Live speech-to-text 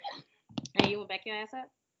you will back your ass up?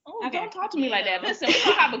 Oh, okay. Don't talk to me like that. Listen, we're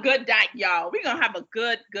going to have a good night, y'all. We're going to have a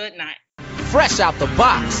good night. Fresh out the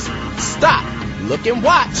box. Stop, look and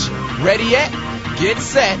watch. Ready yet? Get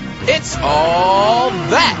set. It's all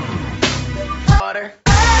that. Water.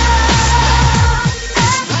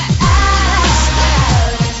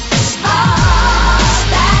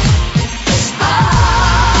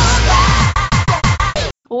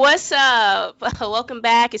 What's up? Welcome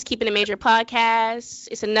back. It's Keeping It Major podcast.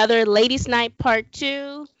 It's another Ladies Night Part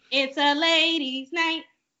 2. It's a ladies' night,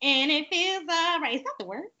 and it feels alright. Is that the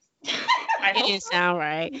words? It didn't sound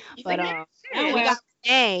right. But we got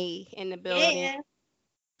A in the building. Yeah.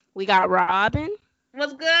 We got Robin.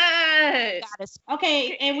 What's good?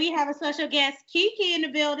 Okay, and we have a special guest, Kiki, in the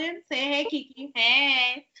building. Say hey, Kiki.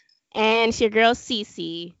 Hey. And it's your girl,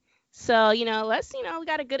 Cece. So, we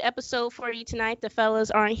got a good episode for you tonight. The fellas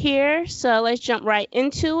aren't here, so let's jump right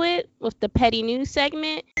into it with the petty news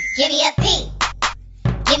segment. Give me a P.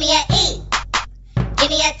 Give me a E. Give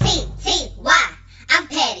me a T. T. Y. I'm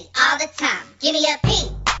petty all the time. Give me a P.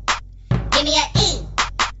 Give me a E.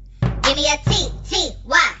 Give me a T. T.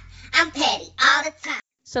 Y. I'm petty all the time.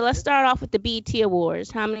 So let's start off with the BET Awards.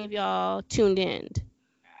 How many of y'all tuned in?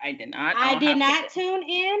 I did not. I did not tune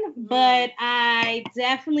in, but I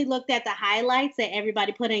definitely looked at the highlights that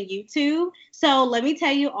everybody put on YouTube. So let me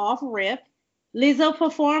tell you off rip, Lizzo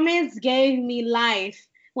performance gave me life.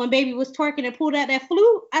 When baby was twerking and pulled out that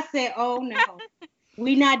flute, I said, oh no,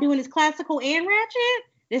 we not doing this classical and ratchet.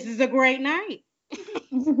 This is a great night.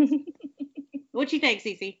 What you think,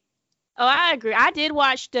 Cece? Oh, I agree. I did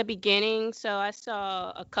watch the beginning, so I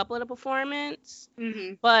saw a couple of the performance.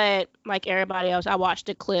 Mm-hmm. But like everybody else, I watched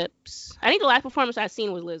the clips. I think the last performance I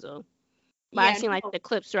seen was Lizzo. But I seen the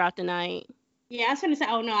clips throughout the night. Yeah, I was going to say,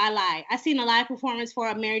 oh no, I lied. I seen a live performance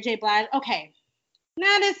for Mary J. Blige. Okay,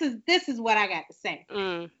 now this is what I got to say.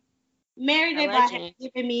 Mary J. Blige has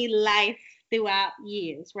given me life throughout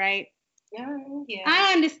years, right? Yeah.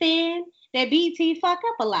 I understand that BET fuck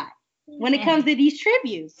up a lot when it comes to these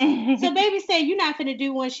tributes. So baby said, you're not finna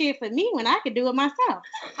do one shit for me when I could do it myself.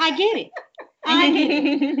 I get it.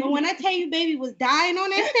 But when I tell you baby was dying on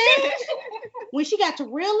that stage, when she got to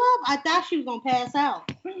Real Love, I thought she was gonna pass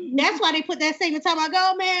out. That's why they put that segment time. I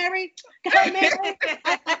go, Mary. I know she's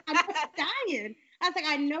dying. I was like,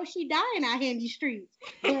 I know she dying out here in these streets.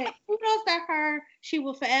 But kudos to her. She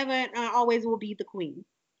will forever and always will be the queen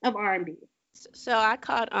of R&B. So I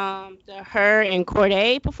caught the her and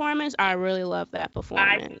Cordae performance. I really love that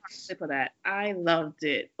performance. I loved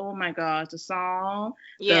it. Oh my gosh, the song.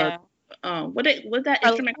 Yeah. What that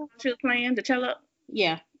instrument she was playing? The cello.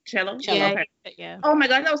 Yeah. Cello. Yeah. Okay. Yeah. Oh my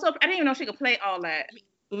gosh, that was so. I didn't even know she could play all that.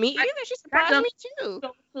 Me either. She surprised me too.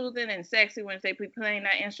 So soothing and sexy when they be playing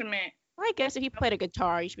that instrument. I guess if he played a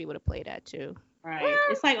guitar, you should be able to play that too. Right. Well,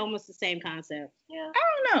 it's like almost the same concept. Yeah. I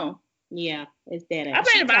don't know. Yeah, it's dead ass.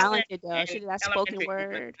 I played the talented though. She did that spoken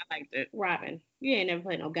word. I liked it. Robin, you ain't never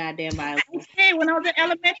played no goddamn violin. Hey, when I was in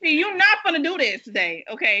elementary, you're not gonna do this today,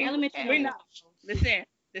 okay? Elementary. We're not. Listen,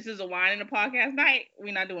 this is a wine in the podcast night.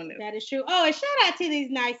 We're not doing this. That is true. Oh, and shout out to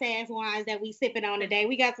these nice ass wines that we sipping on today.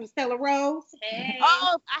 We got some Stella Rose. Hey.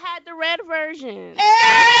 Oh, I had the red version.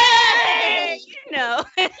 Hey! You know.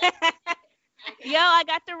 Yo, I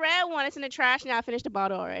got the red one. It's in the trash now. I finished the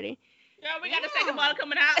bottle already. Yo, we got the second bottle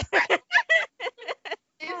coming out.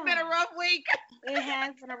 It's been a rough week. It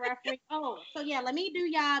has been a rough week. Oh, so yeah, let me do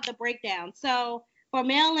y'all the breakdown. So for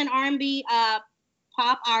male and R&B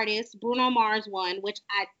pop artists, Bruno Mars won, which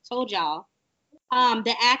I told y'all.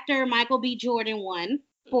 The actor Michael B. Jordan won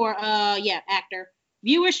for actor.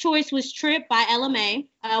 Viewer's choice was Trip by LMA.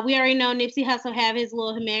 We already know Nipsey Hussle have his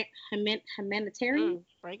little humanitarian.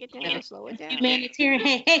 Break it down, slow it down. Humanitarian.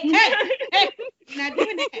 Hey, not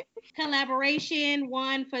doing that. Collaboration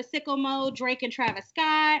won for Sicko Mode, Drake and Travis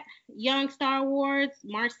Scott. Young Star Awards,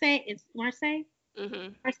 Marseille. It's Marseille?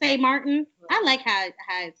 Mm-hmm. Marseille Martin. I like how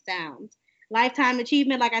it sounds. Lifetime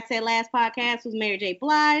Achievement, like I said last podcast, was Mary J.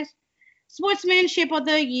 Blige. Sportsmanship of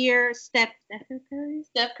the Year, Steph Curry?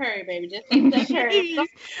 Steph Curry, baby. Just Steph Curry.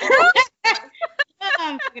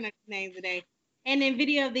 I'm forgetting his name today. And then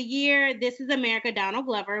Video of the Year, This Is America, Donald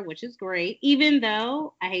Glover, which is great. Even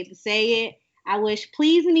though, I hate to say it, I wish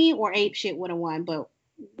Please Me or Ape Shit would have won, but,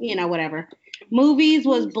 whatever. Movies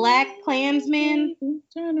was Black Klansman.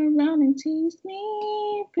 Turn around and tease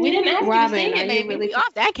me. We didn't ask Robin, you to sing it, baby. Really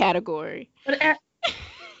off that category. But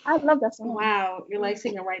I love that song. Wow, you're like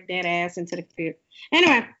singing right dead ass into the computer.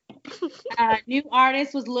 Anyway, new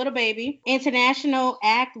artist was Little Baby. International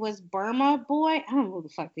act was Burma Boy. I don't know who the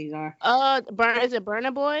fuck these are. Is it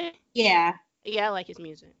Burna Boy? Yeah. Yeah, I like his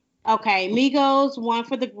music. Okay, Migos, one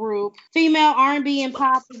for the group. Female R&B and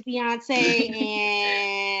pop is Beyonce,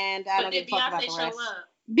 and I don't give a fuck about the rest.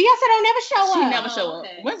 Beyonce don't never show up. She never show up.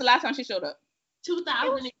 When's the last time she showed up?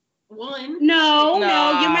 2001. No,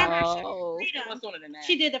 you remember? It was sooner than that.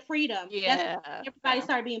 She did the Freedom. Yeah. That's when everybody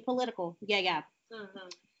started being political. Yeah.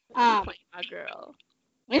 My girl.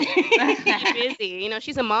 She's busy.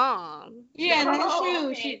 She's a mom. Yeah, that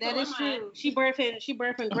is true. That is true. She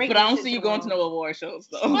birthing great. But I don't see you going to no award shows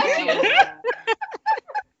though.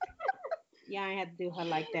 Yeah, I ain't had to do her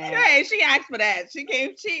like that. Hey, she asked for that. She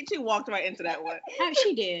came. She walked right into that one.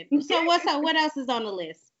 She did. So what's up? What else is on the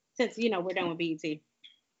list? Since we're done with BET.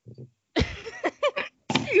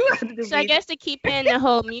 So I guess to keep in the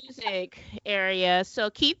whole music area. So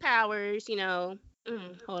Keith Powers, hold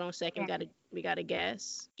on a second. We gotta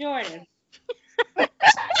guess. Jordan.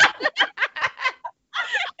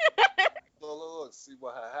 Look. See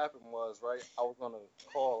what had happened was, right? I was on a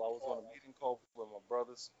meeting call with my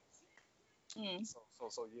brothers. So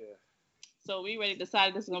yeah. So we already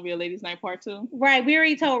decided this is gonna be a ladies' night part 2. Right. We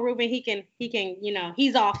already told Ruben he can.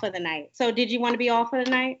 He's off for the night. So did you want to be off for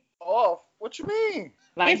the night? Off? What you mean?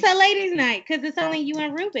 It's a ladies' night because it's only you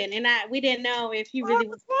and Ruben, and we didn't know if you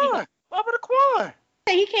really. Barbara Daquan.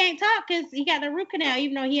 He can't talk because he got the root canal,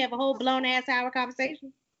 even though he have a whole blown ass hour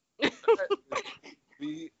conversation.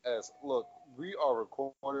 BS. Look, we are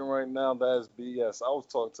recording right now. That is BS. I was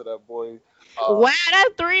talking to that boy. Wow,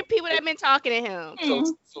 that's 3 people that have been talking to him.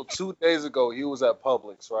 So 2 days ago, he was at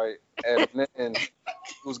Publix, right? And then he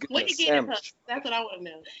was getting a sandwich. That's what I want to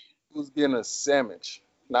know. He was getting a sandwich.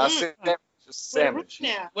 Not sandwich, just sandwich.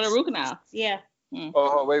 With a root canal. Yeah.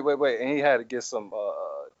 Oh, wait. And he had to get some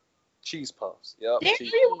cheese puffs. Yep. Were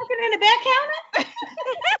you working in the back counter?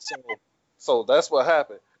 So that's what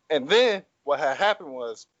happened. And then what had happened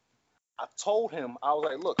was I told him, I was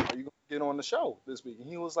like, look, are you going to get on the show this week? And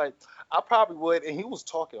he was like, I probably would. And he was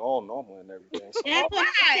talking all normal and everything. So, that's what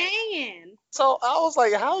I'm saying. So I was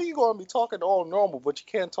like, how are you going to be talking all normal, but you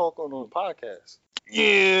can't talk on the podcast?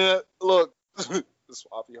 Yeah, look,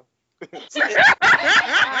 Suavio.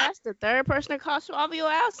 That's the third person to call Suavio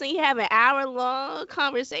out. So you have an hour-long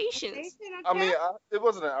conversations. I mean, it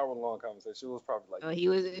wasn't an hour-long conversation. It was probably like... he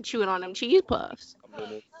was chewing on them cheese puffs. A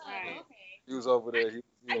minute. He was over there.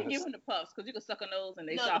 I can give him the puffs because you can suck on those and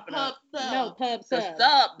they soften up. No, pub The sub.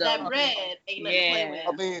 sub, though. That red ain't nothing to play with.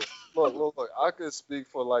 I mean, look. I could speak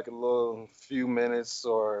for like a little few minutes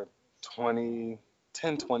or 20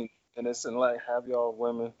 minutes and like have y'all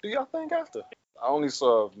women do y'all think after. I only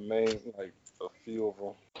saw a few of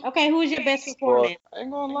them. Okay, who was your best performance? I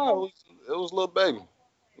ain't gonna lie, it was Lil Baby.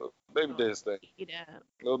 Lil Baby did his thing.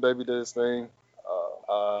 Lil Baby did his thing.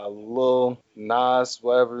 Lil Nas,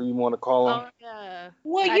 whatever you want to call him. Oh, yeah.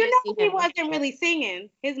 Well, he wasn't really singing.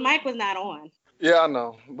 His mic was not on. Yeah, I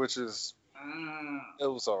know, which is, it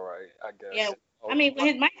was all right, I guess. Yeah, I mean, when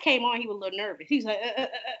his mic came on, he was a little nervous. He's like,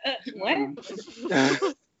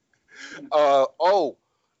 what?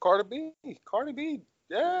 Cardi B, yeah. Cardi B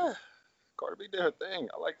did her thing.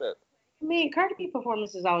 I like that. I mean, Cardi B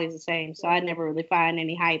performance is always the same, so I never really find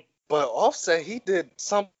any hype. But Offset, he did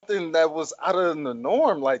something that was out of the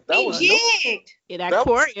norm. Like that was jigged. That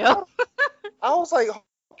choreo. I was like,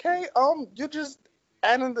 okay, you're just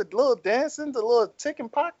adding the little dancing, the little tick and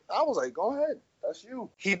pock. I was like, go ahead, that's you.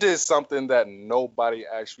 He did something that nobody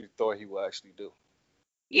actually thought he would actually do.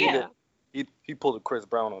 Yeah. He pulled a Chris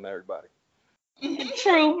Brown on everybody.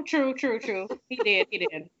 True. He did.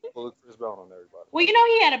 Pulled a Chris Brown on everybody. Well,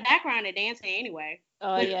 he had a background in dancing anyway.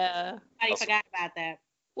 Oh, yeah. I forgot about that.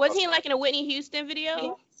 Was he like in a Whitney Houston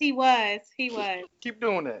video? He was. Keep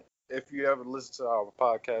doing that. If you ever listen to our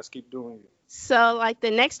podcast, keep doing it. So, like,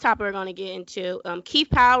 the next topic we're going to get into, Keith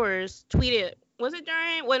Powers tweeted, was it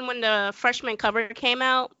during when the freshman cover came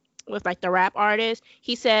out with, like, the rap artist?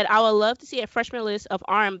 He said, I would love to see a freshman list of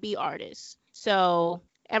R&B artists. So,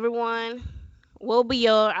 everyone, what will be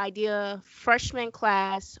your idea freshman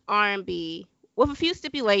class R&B with a few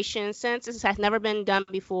stipulations, since this has never been done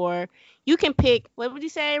before? You can pick, what would you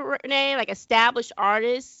say, Renee? Like, established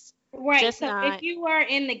artists? Right. So if you are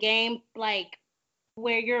in the game, like,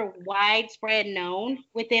 where you're widespread known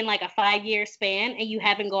within, like, a 5-year span, and you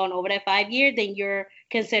haven't gone over that 5 year, then you're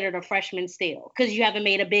considered a freshman still, because you haven't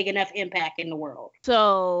made a big enough impact in the world.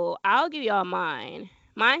 So I'll give y'all mine.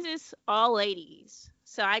 Mine's is all ladies.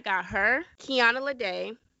 So I got her, Kiana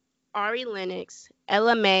Lede, Ari Lennox,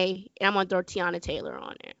 Ella Mai, and I'm going to throw Tiana Taylor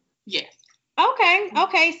on there. Yes.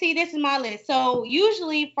 Okay. See, this is my list. So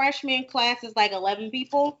usually freshman class is like 11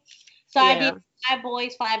 people. So I did 5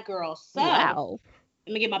 boys, 5 girls. So wow.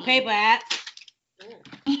 Let me get my paper out.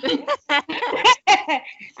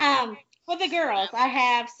 For the girls, I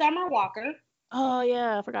have Summer Walker. Oh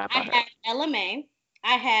yeah, I forgot I about have Ella May.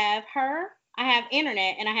 I have her. I have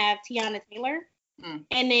Internet, and I have Tiana Taylor. Mm.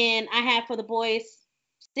 And then I have for the boys,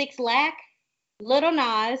 6 Lack, Little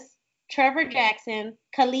Nas, Trevor Jackson,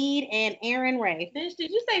 Khalid, and Aaron Ray. Bitch, did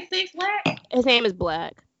you say 6 Lack? her. His name is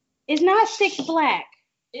Black. It's not 6 Black.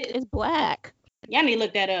 It's Black. Y'all need to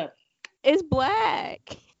look that up. It's Black.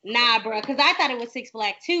 Nah, bro, because I thought it was 6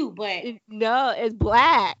 Black too, but No, it's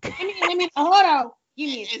Black. let me hold on. Give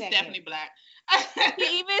me a It's second. definitely black.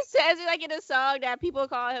 He even says it like in a song that people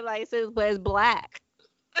call him like, it says, but it's Black.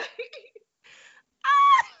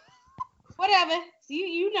 Whatever.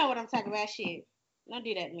 You know what I'm talking about. Shit. Don't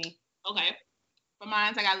do that to me. Okay. For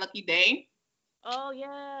mine, I got Lucky Day. Oh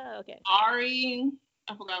yeah. Okay. Ari.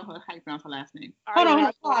 I forgot how you pronounce her last name. Hold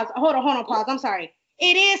on, pause. Hold on, pause. I'm sorry.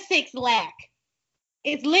 It is 6 Lack.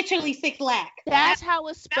 It's literally 6 Lack. That's how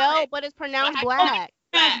it's spelled, but it's pronounced Black.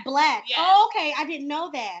 That's Black. Yes. Oh, okay. I didn't know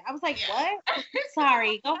that. I was like, Yeah. what?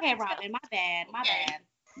 Sorry. Go ahead, Robin. My bad. My Okay. bad.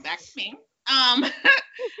 Back to me. I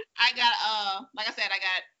got like I said, I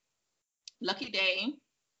got Lucky Day,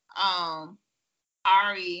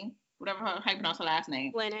 Ari, whatever how you pronounce her last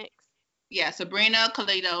name. Lennox. Yeah, Sabrina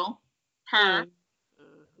Kalido, her.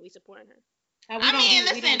 We supporting her. I mean,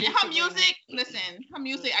 listen, her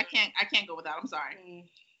music, I can't go without. I'm sorry.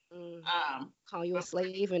 Call you a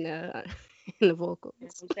slave in the in the vocals.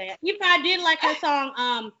 You know, I did like her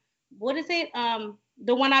song. What is it?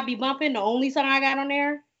 The one I be bumping. The only song I got on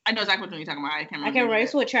there. I know exactly what you're talking about. I can't remember. I can't remember.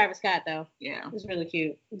 It's with Travis Scott though. Yeah. It's really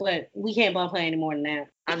cute, but we can't bump her any more than that.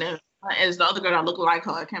 I know. It's the other girl that look like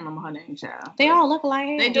her. I can't remember her name, child. They all look like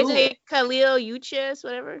her. They do. Is it Khalil Uchis,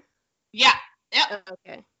 whatever? Yeah. Yep.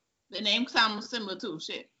 Okay. The name sounds similar too.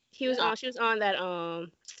 Shit. She was on that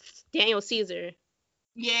Daniel Caesar.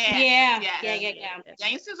 Yeah. Yeah.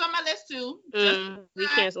 Gangsters on my list too. We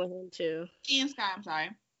canceling him too. Ian Sky, I'm sorry.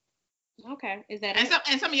 Okay. Is that And it?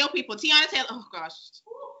 some of your people, Tiana Taylor. Oh gosh.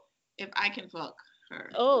 If I can fuck her.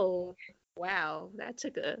 Oh, wow. That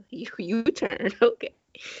took a U-turn. Okay.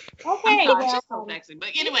 Okay. I'm sorry, she's so sexy. But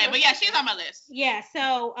anyway, yeah, she's on my list. Yeah.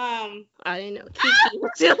 So I didn't know Kiki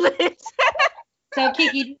was your list. So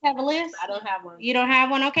Kiki, do you have a list? I don't have one. You don't have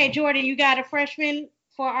one? Okay, Jordan, you got a freshman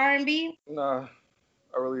for R&B? Nah,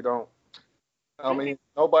 I really don't. I mean,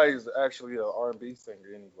 nobody's actually an R&B singer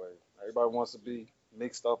anyway. Everybody wants to be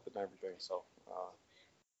mixed up and everything. So,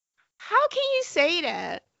 How can you say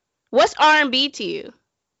that? What's R&B to you?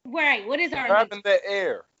 Right. What is R&B? grabbing the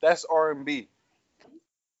air, that's R&B.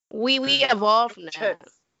 We evolved from that.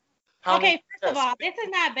 How Okay, many- first of all, this is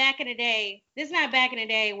not back in the day. This is not back in the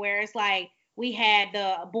day where it's like we had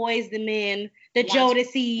the Boys the Men, the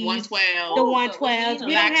Jodeci's, 112. the 112s.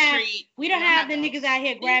 We don't have the those. niggas out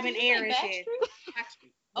here grabbing Did you air say and shit.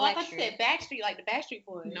 Backstreet? Oh, I thought you said Backstreet, like the Backstreet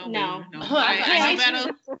Boys. No. No. No. I I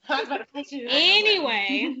better. was about to put you.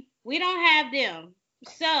 Anyway, we don't have them.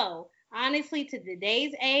 So honestly, to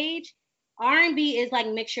today's age, R&B is like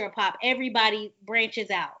mixture of pop. Everybody branches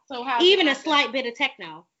out. So how? Even a slight bit of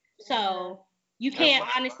techno. So you can't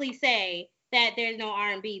honestly say that there's no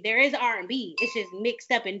R&B. There is R&B. It's just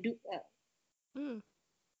mixed up and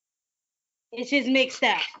it's just mixed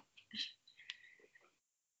up.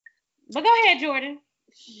 But go ahead, Jordan.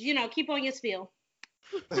 You know, keep on your spiel.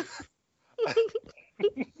 I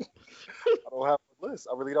don't have a list.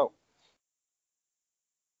 I really don't.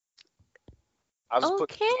 I just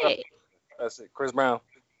put Okay. that's it. Chris Brown,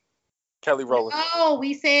 Kelly Rowland. Oh,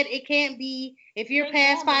 we said it can't be if you're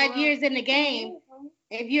past 5 years in the game.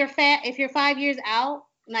 If you're 5 years out,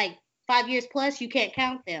 like 5 years plus, you can't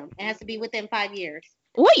count them. It has to be within 5 years.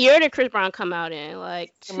 What year did Chris Brown come out in?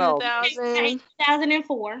 Like Came out- 2000?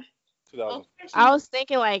 2004. 2000. I was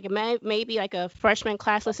thinking like maybe like a freshman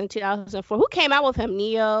classless in 2004. Who came out with him?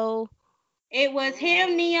 Neo? It was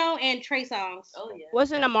him, Neo, and Trey Songz. Oh yeah.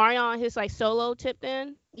 Wasn't Amari on his like solo tip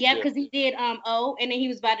then? Yeah, Yeah. because he did O, and then he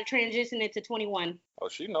was about to transition into 21. Oh,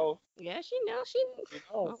 she knows. Yeah, she knows. She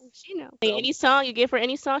Oh, knows. she knows. Any song you give her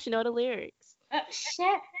any song, she know the lyrics.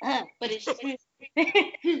 Shut up. But it's true.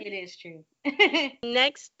 It is true.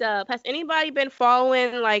 Next up, has anybody been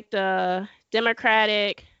following like the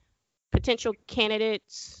Democratic potential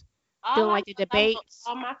candidates doing like the debates?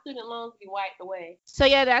 All my student loans be wiped away. So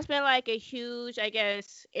yeah, that's been like a huge, I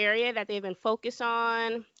guess, area that they've been focused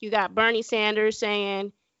on. You got Bernie Sanders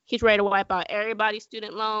saying he's ready to wipe out everybody's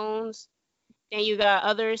student loans. Then you got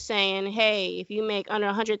others saying, hey, if you make under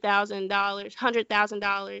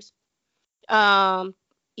 $100,000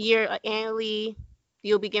 year annually,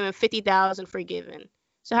 you'll be given $50,000 forgiven.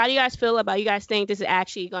 So how do you guys feel about? You guys think this is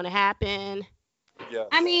actually going to happen? Yeah.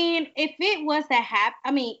 I mean, if it was to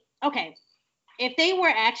happen, okay. if they were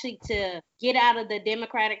actually to get out of the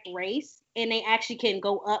Democratic race and they actually can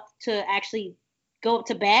go up to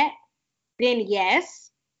bat, then yes.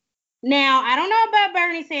 Now, I don't know about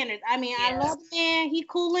Bernie Sanders. I mean, I love the man. He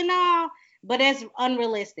cool and all, but that's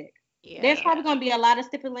unrealistic. Yeah. There's probably going to be a lot of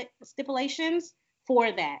stipulations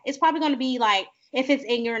for that. It's probably going to be like if it's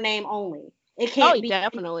in your name only. It can't be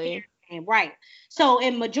definitely. In your name, right. So,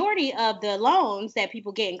 in majority of the loans that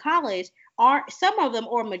people get in college are some of them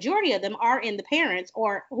or majority of them are in the parents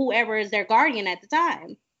or whoever is their guardian at the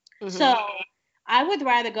time. Mm-hmm. So, I would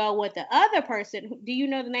rather go with the other person. Do you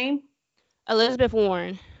know the name? Elizabeth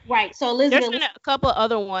Warren. Right. So Elizabeth. There's been a couple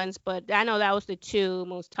other ones, but I know that was the two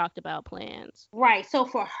most talked about plans. Right. So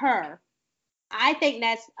for her, I think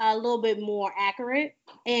that's a little bit more accurate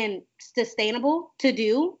and sustainable to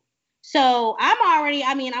do. So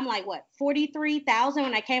I'm like what, 43,000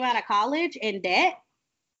 when I came out of college in debt,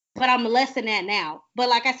 but I'm less than that now. But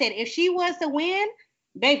like I said, if she was to win,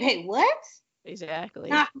 baby, what? Exactly.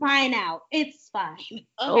 Not mine out. It's fine.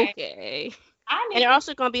 Okay. And there are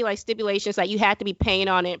also going to be like stipulations like you have to be paying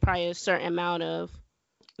on it probably a certain amount of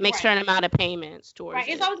certain amount of payments towards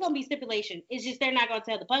it. It's always going to be stipulation. It's just they're not going to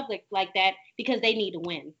tell the public like that because they need to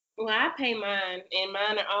win. Well, I pay mine, and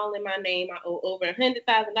mine are all in my name. I owe over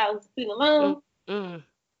 $100,000 of student loans.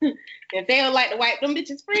 Mm-hmm. If they would like to wipe them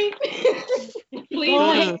bitches free, please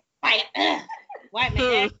go ahead. Wipe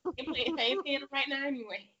me. I'm paying them right now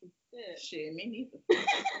anyway. Yeah. Shit, me neither.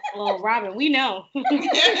 Well, Robin, we know. I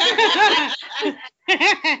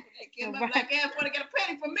can't want to get a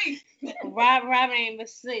penny from me. Robin ain't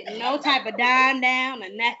sitting no type of dime down or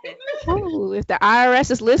nothing. Ooh, if the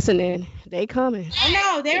IRS is listening, they coming. Oh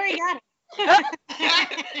no, they already got it.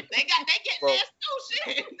 they getting this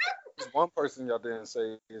too, shit. There's one person y'all didn't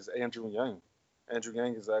say is Andrew Yang. Andrew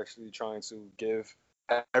Yang is actually trying to give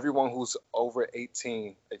everyone who's over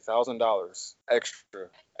 18 $1,000 extra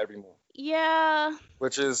every month. Yeah.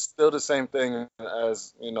 Which is still the same thing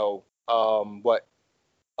as, what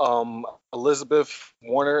Elizabeth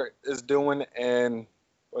Warner is doing and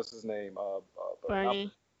what's his name?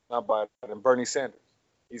 Bernie. Not Biden, Bernie Sanders.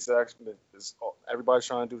 He's actually, everybody's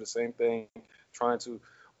trying to do the same thing, trying to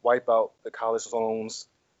wipe out the college loans,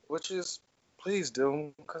 which is, please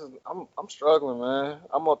do, because I'm struggling, man.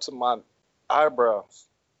 I'm up to my eyebrows.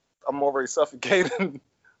 I'm already suffocating.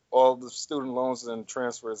 All the student loans and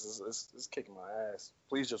transfers is kicking my ass.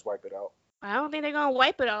 Please just wipe it out. I don't think they're gonna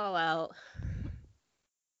wipe it all out.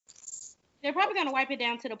 They're probably gonna wipe it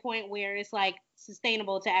down to the point where it's like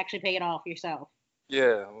sustainable to actually pay it off yourself.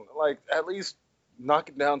 Yeah, like at least knock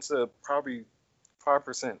it down to probably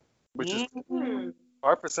 5%, which is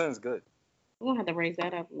 5% is good. We'll have to raise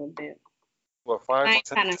that up a little bit. What, 5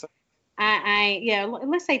 to 10%?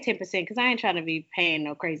 Let's say 10% because I ain't trying to be paying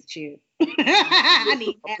no crazy shit.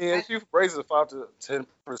 If you raise it 5 to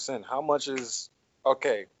 10%, how much is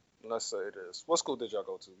okay? Let's say it is. What school did y'all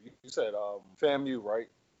go to? You said FAMU, right?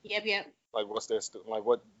 Yep. Like, what's their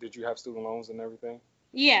what did you have student loans and everything?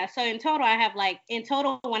 Yeah. So in total, I have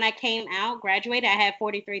when I came out, graduated, I had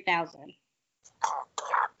 43,000. Oh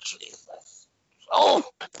God, Jesus! Oh,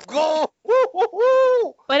 go!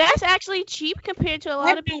 Woo. But that's actually cheap compared to a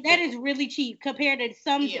lot of people. That is really cheap compared to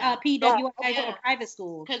some PWIs or private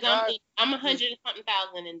schools. Because I'm 100-something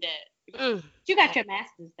thousand in debt. You got your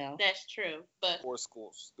master's though. That's true, but 4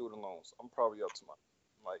 schools, student loans. I'm probably up to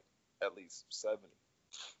my at least 70.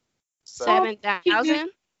 7,000?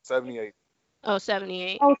 78. Oh,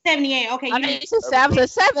 78. Oh, 78. Okay. I mean, you said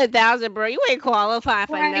 7,000, bro. You ain't qualified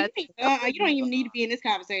for nothing. You don't even need to be in this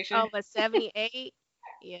conversation. Oh, but 78?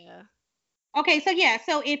 Yeah. Okay,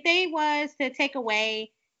 so if they was to take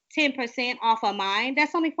away 10% off of mine,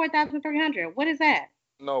 that's only 4,300. What is that?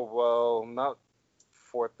 No, well, not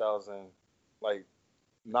 4,000. Like,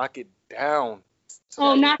 knock it down.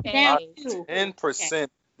 Knock it down too. 10%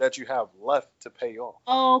 that you have left to pay off.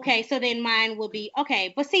 Oh, okay. So then mine will be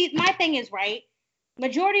okay. But see, my thing is right.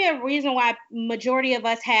 Majority of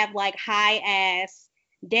us have like high ass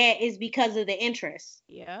debt is because of the interest.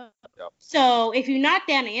 Yeah. Yep. So if you knock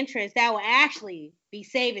down the interest, that will actually be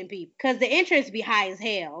saving people because the interest be high as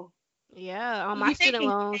hell. Yeah, on my student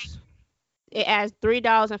loans, it adds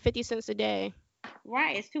 $3.50 a day.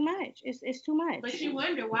 Right, it's too much. It's too much. But you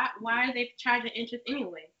wonder why are they charging interest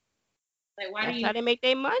anyway? Like why That's how they make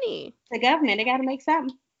their money. The government, they got to make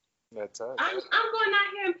something. That's it. I'm going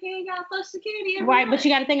out here and paying y'all Social Security every right, month. but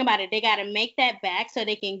you got to think about it. They got to make that back so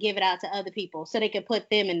they can give it out to other people, so they can put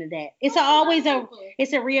them in the debt. It's a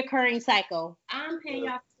reoccurring cycle. I'm paying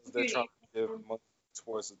y'all Social They're Security. trying to give money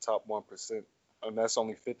towards the top 1%, and that's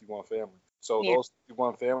only 51 families. So those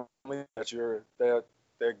 51 families that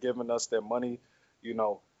they're giving us their money,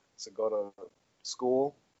 to go to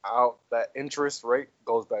school out, that interest rate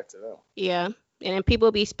goes back to them. Yeah. And then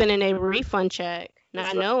people be spending a refund check, not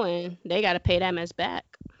Exactly. knowing they got to pay that mess back.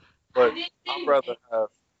 But I'd rather have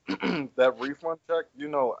that refund check. You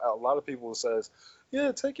know, a lot of people says,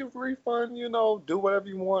 yeah, take your refund, you know, do whatever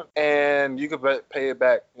you want, and you can pay it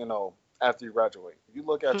back, you know, after you graduate. You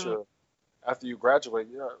look at after you graduate,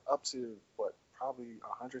 you're up to what, probably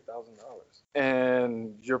 $100,000,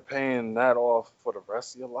 and you're paying that off for the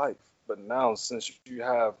rest of your life. But now, since you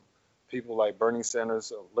have people like Bernie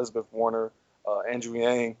Sanders, Elizabeth Warner, Andrew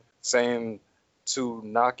Yang saying to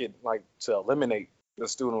knock it, like to eliminate the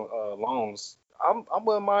student loans, I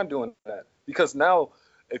wouldn't mind doing that, because now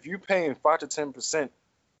if you're paying 5 to 10%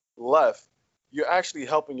 left, you're actually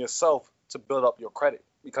helping yourself to build up your credit,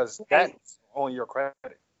 because that's on your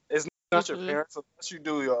credit. It's not your parents. Unless you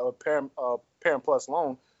do your parent plus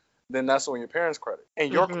loan, then that's on your parents' credit,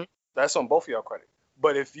 and your that's on both of your credit.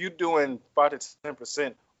 But if you're doing 5 to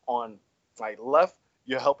 10% on like left,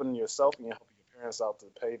 you're helping yourself and you're helping your parents out to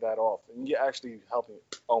pay that off, and you're actually helping.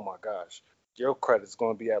 Oh my gosh, your credit's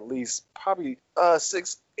going to be at least probably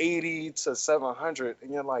 680 to 700,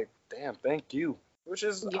 and you're like, damn, thank you. Which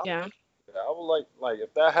is I would like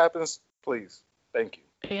if that happens, please, thank you.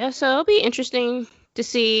 Yeah, so it'll be interesting to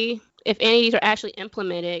see if any of these are actually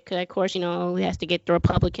implemented, because of course, you know, it has to get the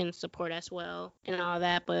Republican support as well and all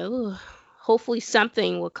that, but hopefully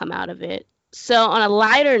something will come out of it. So on a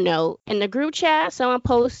lighter note, in the group chat, someone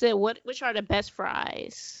posted which are the best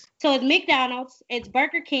fries. So it's McDonald's, it's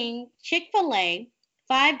Burger King, Chick-fil-A,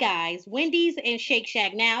 Five Guys, Wendy's, and Shake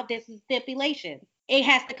Shack. Now this is stipulation. It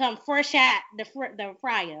has to come fresh out the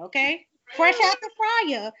fryer, okay? Fresh out the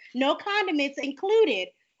fryer, no condiments included.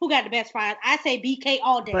 Who got the best fries? I say BK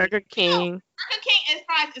all day. Burger King. Burger King and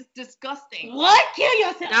fries is disgusting. What? Kill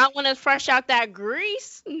yourself. Not when it's fresh out that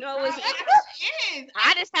grease. No, it's It is.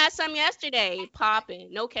 I just had some yesterday,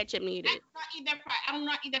 popping. No ketchup needed. I do not eat their fries. I do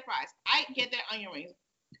not eat their fries. I get their onion rings.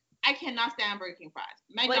 I cannot stand Burger King fries.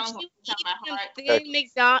 McDonald's But you my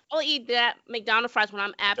heart. I'll eat that McDonald's fries when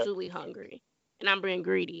I'm absolutely hungry and I'm being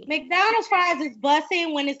greedy. McDonald's fries is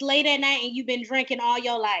busting when it's late at night and you've been drinking all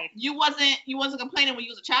your life. You wasn't complaining when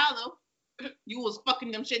you was a child though. You was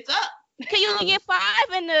fucking them shits up. Can you only get 5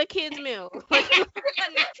 in the kids meal?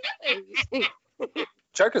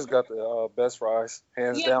 Checkers got the best fries,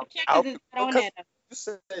 hands down. Checkers is not on there. You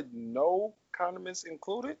said no condiments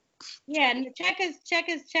included? Yeah, and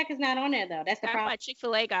Checkers not on there though. That's the problem. Why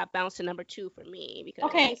Chick-fil-A got bounced to number 2 for me. Because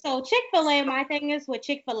Okay, so Chick-fil-A, my thing is with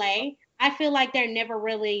Chick-fil-A, I feel like they're never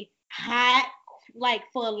really hot, like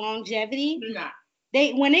for longevity. Nah.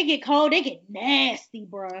 When they get cold, they get nasty,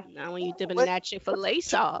 bruh. Now when you dip in that Chick-fil-A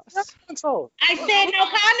sauce. I said no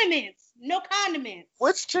condiments. No condiments.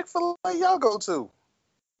 Which Chick-fil-A y'all go to?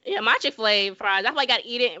 Yeah, my Chick-fil-A fries. That's why I got to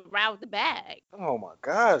eat it right out the bag. Oh my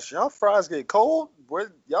gosh, y'all fries get cold?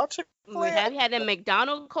 Where y'all Chick-fil-A? Have you had them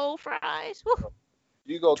McDonald's cold fries? Woo.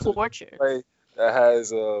 You go to torture. Chick-fil-A that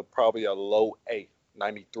has probably a low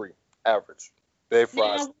 93 average. They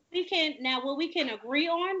fries. What we can agree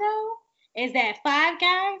on though is that Five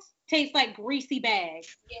Guys tastes like greasy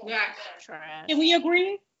bags. Yeah. Trash. Can we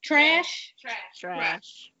agree? Trash.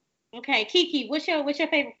 Trash. Okay, Kiki, what's your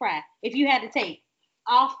favorite fry? If you had to take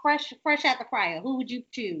all fresh out the fryer, who would you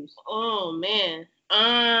choose? Oh man,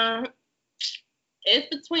 it's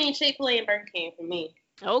between Chick-fil-A and Burger King for me.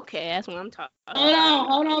 Okay, that's what I'm talking about.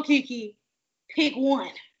 Hold on, Kiki. Pick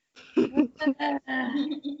one.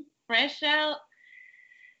 Fresh out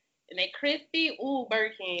and they crispy. Ooh,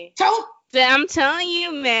 Burger King. I'm telling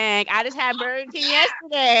you, Meg. I just had Burger King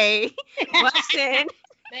yesterday. Bustin'.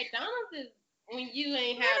 McDonald's is when you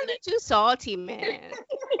ain't have nothing. Too salty, man.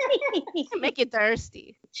 Make it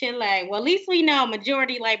thirsty. Chillax. Well, at least we know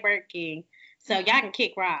majority like Burger King, so y'all can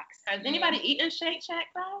kick rocks. Has anybody eaten Shake Shack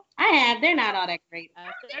though? I have. They're not all that great.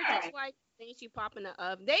 They're just like things you pop in the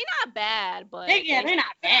oven. They not bad, but they're not bad.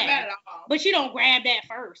 Not bad at all. But you don't grab that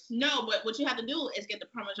first. No, but what you have to do is get the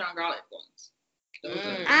Parmesan garlic ones.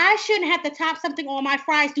 I shouldn't have to top something on my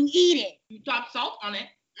fries to eat it. You top salt on it.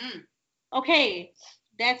 Okay,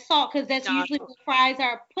 that's salt because that's usually what fries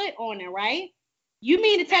are put on it, right? You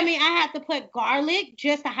mean to tell me I have to put garlic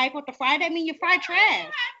just to hype up the fry? That mean your fry trash. Hype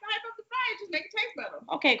up the fry, just make it taste better.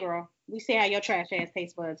 Okay, girl. We see how your trash ass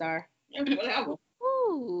taste buds are. Whatever.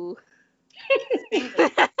 Ooh.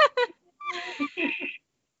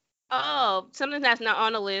 Oh, something that's not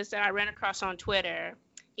on the list that I ran across on Twitter.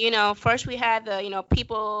 First we had the,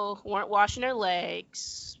 people weren't washing their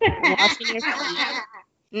legs, washing their feet.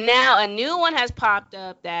 Now a new one has popped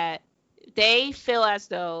up that they feel as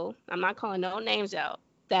though, I'm not calling no names out,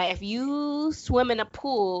 that if you swim in a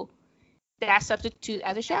pool, that substitutes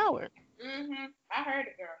as a shower. I heard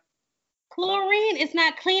it, girl. Chlorine is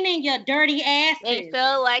not cleaning your dirty asses. They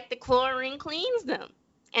feel like the chlorine cleans them,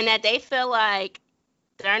 and that they feel like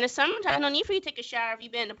during the summertime, no need for you to take a shower if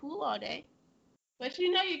you've been in the pool all day. But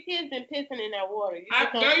you know your kids been pissing in that water.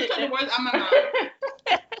 Girl, you took the words out my mouth.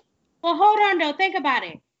 Well, hold on though. Think about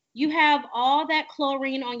it. You have all that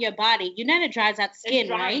chlorine on your body. You know that dries out the skin,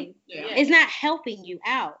 right? Yeah. It's not helping you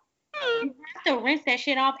out. You have to rinse that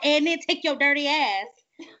shit off and then take your dirty ass,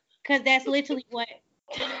 cause that's literally what.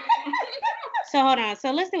 So hold on.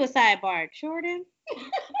 So let's do a sidebar. Jordan,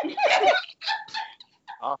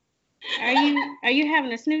 are you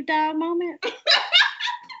having a Snoop Dogg moment?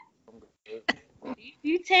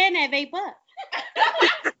 You tearing that vape up?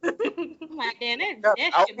 I'm like, damn,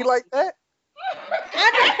 that I'll be like that.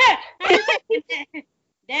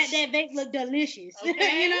 that vape look delicious.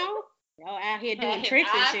 Okay. You know? Y'all out here doing tricks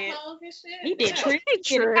and shit. He did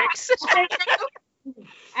tricks.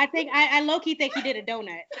 I low-key think he did a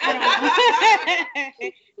donut. I don't know.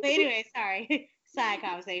 But anyway, sorry. Side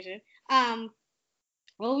conversation. What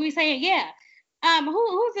were we saying? Yeah.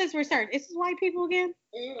 Who's this research? Is this white people again?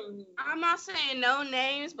 I'm not saying no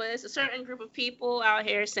names, but it's a certain group of people out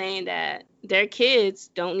here saying that their kids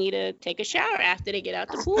don't need to take a shower after they get out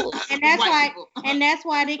the pool. And that's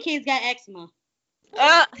why their kids got eczema.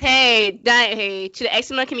 Hey, to the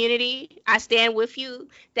eczema community, I stand with you.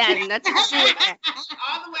 That has nothing to do with that.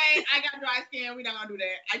 All the way, I got dry skin. We not gonna do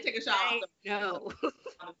that. I take a shower. No.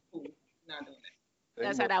 Not doing that.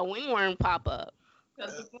 That's how that wingworm pop up. I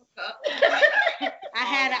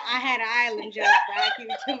had an island joke, but I keep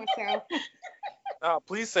it to myself.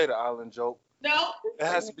 Please say the island joke. No. It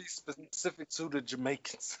has to be specific to the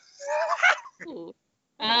Jamaicans.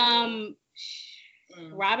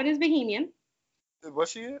 Robin is Bohemian.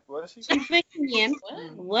 What's she? She's Bohemian.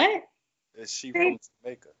 What? Is she from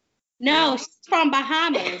Jamaica? No, she's from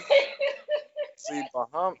Bahamas. See,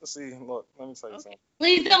 look, let me tell you something.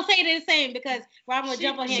 Please don't say it the same because Robin will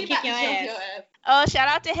jump on here and kick your ass. Oh, shout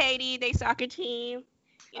out to Haiti, they soccer team.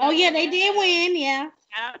 Yeah, they did win. Yeah.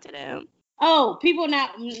 Shout out to them. Oh, people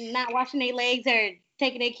not washing their legs or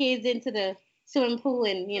taking their kids into the swimming pool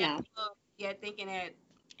and Yeah, thinking that.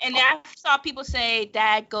 And I saw people say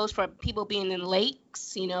that goes for people being in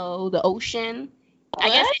lakes, the ocean. What? I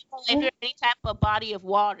guess if you're in any type of body of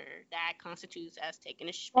water, that constitutes as taking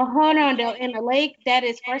a shower. Well, hold on, though. In a lake, that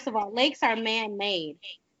is, first of all, lakes are man-made.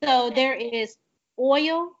 So there is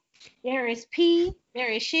oil, there is pee, there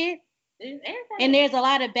is shit, and there's a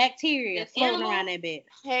lot of bacteria floating around that bit.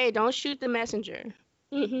 Hey, don't shoot the messenger.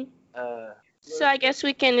 So I guess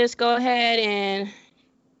we can just go ahead and...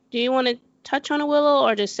 Do you want to touch on a Willow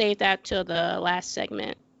or just save that till the last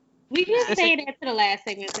segment? We can say that to the last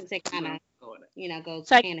segment since it kind of, goes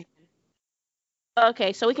panic.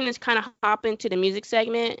 Okay, so we can just kind of hop into the music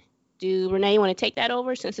segment. Do Renee, you want to take that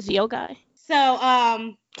over since it's your guy?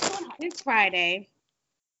 So, this Friday,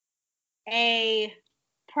 a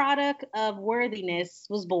product of worthiness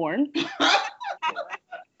was born.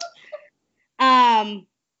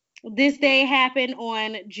 This day happened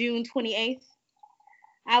on June 28th.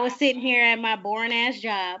 I was sitting here at my boring ass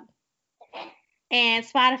job, and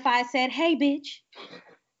Spotify said, "Hey, bitch,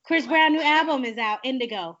 Chris Brown new album is out,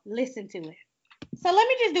 Indigo. Listen to it." So let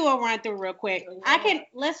me just do a run through real quick.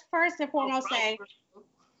 Let's first and foremost say,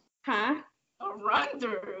 A run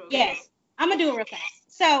through. Yes, I'm gonna do it real fast.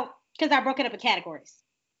 So, because I broke it up in categories.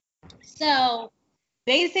 So,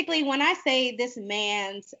 basically, when I say this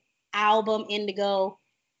man's album, Indigo,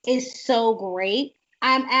 is so great,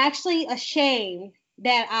 I'm actually ashamed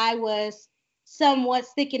that I was somewhat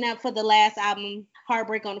sticking up for the last album,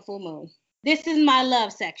 Heartbreak on the Full Moon. This is my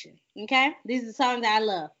love section, okay? These are the songs that I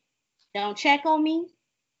love. Don't Check on Me,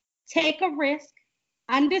 Take a Risk,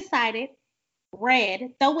 Undecided,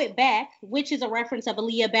 Red, Throw It Back, which is a reference of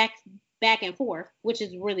Aaliyah back and forth, which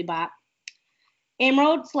is really bop.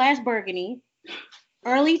 Emerald/Burgundy,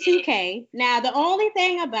 Early 2K. Now, the only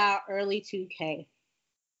thing about Early 2K,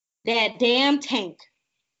 that damn tank.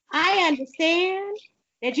 I understand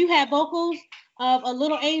that you have vocals of a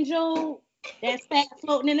little angel that's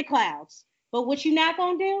floating in the clouds. But what you're not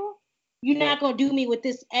going to do, you're not going to do me with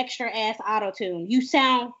this extra ass auto-tune. You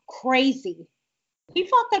sound crazy. He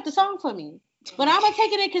fucked up the song for me. But I'm going to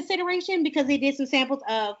take it in consideration because they did some samples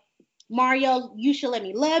of Mario, You Should Let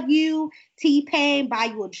Me Love You, T-Pain, Buy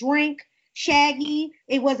You a Drink, Shaggy,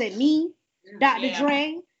 It Wasn't Me, Dr.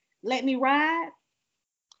 Dre, Let Me Ride.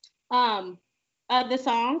 Other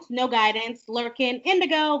songs, No Guidance, Lurkin,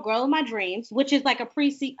 Indigo, Girl of My Dreams, which is like a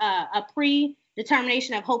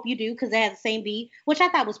pre-determination of Hope You Do because it has the same beat, which I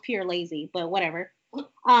thought was pure lazy, but whatever.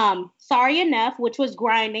 Sorry Enough, which was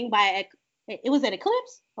Grinding by It was at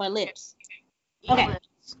Eclipse or Lips? Okay.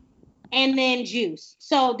 And then Juice.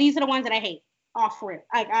 So these are the ones that I hate. Off rip.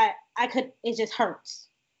 I could, it just hurts.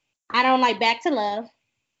 I don't like Back to Love,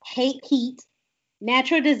 Hate Heat,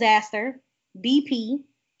 Natural Disaster, BP,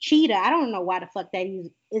 Cheetah. I don't know why the fuck that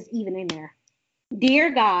is even in there.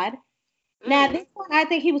 Dear God. Now, this one, I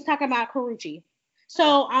think he was talking about Karrueche.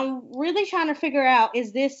 So I'm really trying to figure out,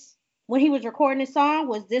 is this, when he was recording this song,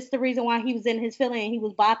 was this the reason why he was in his feeling and he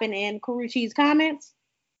was bopping in Karrueche's comments?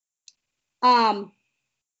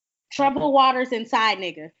 Troubled Waters and Side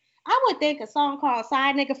Nigga. I would think a song called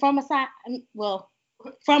Side Nigga from a side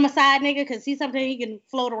nigga, because he's something he can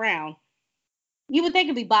float around. You would think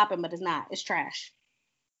it'd be bopping, but it's not. It's trash.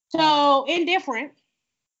 So, Indifferent,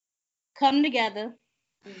 Come Together,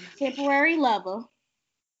 Temporary Lover.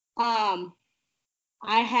 I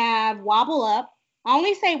have Wobble Up. I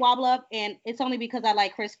only say Wobble Up, and it's only because I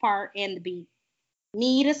like Chris Park and the beat.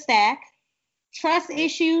 Need a Stack. Trust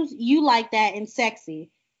Issues, You Like That, and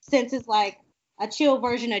Sexy, since it's like a chill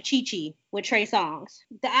version of Chi Chi with Trey Songz.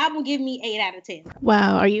 The album give me 8 out of 10.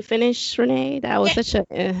 Wow, are you finished, Renee? That was such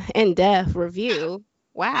an in-depth review.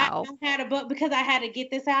 Wow. I had a book because I had to get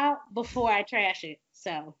this out before I trash it.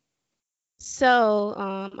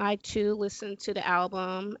 So I too listened to the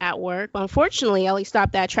album at work. But unfortunately, I only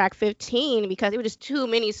stopped at track 15 because it was just too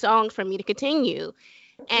many songs for me to continue.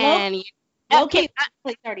 And low-key,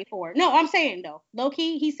 like 34. No, I'm saying though,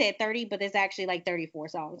 low-key, he said 30, but there's actually like 34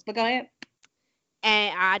 songs. But go ahead.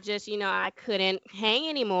 And I just, I couldn't hang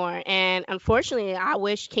anymore. And unfortunately,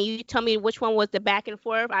 can you tell me which one was the back and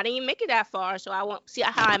forth? I didn't even make it that far. So I won't see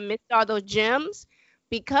how I missed all those gems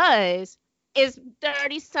because it's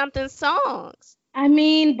 30-something songs. I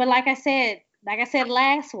mean, but like I said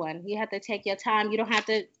last one, you have to take your time. You don't have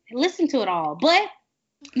to listen to it all. But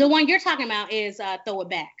the one you're talking about is Throw It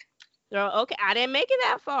Back. Okay, I didn't make it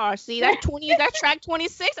that far. See, that's track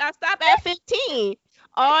 26. I stopped at 15.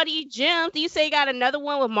 All these gems. Do you say you got another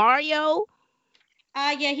one with Mario?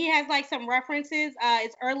 Yeah, he has like some references.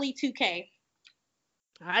 It's early 2K.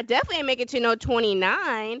 I definitely ain't make it to no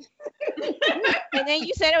 29. And then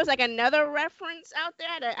you said there was like another reference out there.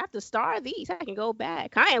 I have to star these. I can go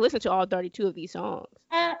back. I ain't listened to all 32 of these songs.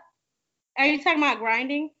 Are you talking about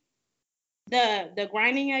Grinding? The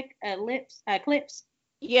Grinding Clips?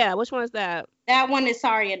 Yeah, which one is that? That one is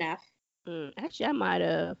Sorry Enough. Actually, I might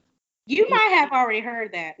have. You might have already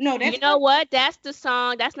heard that. No, that's. You know what? That's the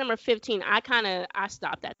song. That's number 15. I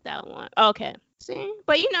stopped at that one. Okay. See,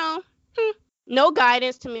 but No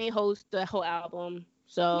Guidance to me holds the whole album.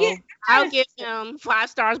 So yeah, I'll give him 5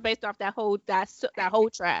 stars based off that whole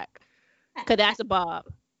track. Cause that's a bob.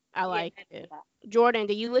 I like it. Jordan,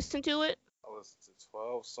 did you listen to it? I listened to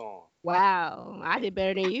 12 songs. Wow, I did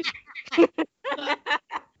better than you. I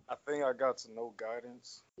think I got to No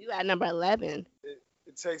Guidance. You at number 11.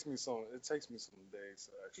 It takes me some days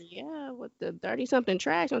actually. Yeah, with the 30-something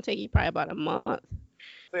tracks, it'll take you probably about a month. I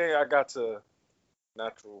think I got to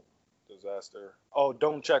Natural Disaster. Oh,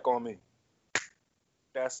 Don't Check on Me.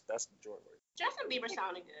 That's the joy right. Justin Bieber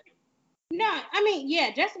sounded good. No, I mean,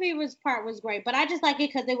 yeah, Justin Bieber's part was great, but I just like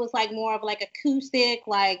it because it was like more of like acoustic,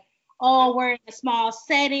 like, oh, we're in a small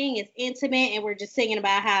setting, it's intimate, and we're just singing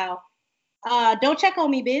about how, don't check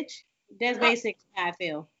on me, bitch. That's basically how I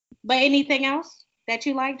feel. But anything else that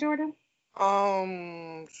you like, Jordan?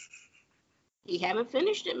 He haven't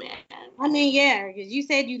finished it, man. I mean, yeah, because you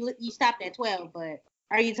said you stopped at 12, but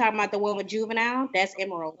are you talking about the one with Juvenile? That's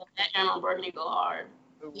Emerald. That Emerald Burgundy go hard.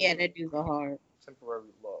 Yeah, that do go hard.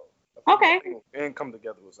 Temporary Love. Okay. And Come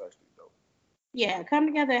Together was actually dope. Yeah, Come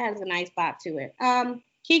Together has a nice bop to it.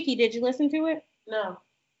 Kiki, did you listen to it? No.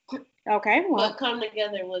 Okay. Well, but Come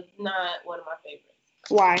Together was not one of my favorites.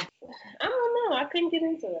 Why? I don't know. I couldn't get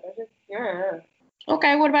into it.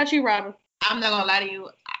 Okay. What about you, Robin? I'm not gonna lie to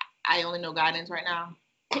you. I only know Guidance right now.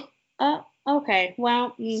 Okay.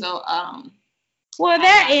 Well. So Well,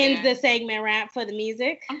 that ends the segment wrap for the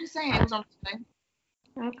music. I'm just saying it was on the thing.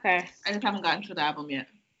 Okay. I just haven't gotten to the album yet.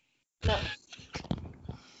 No.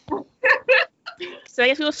 So I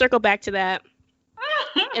guess we'll circle back to that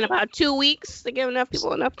in about 2 weeks to give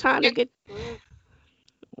people enough time to get.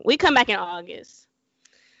 We come back in August.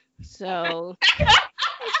 So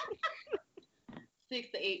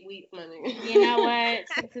 6 to 8 weeks, money. You know what?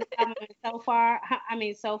 Since it's coming so far, I'm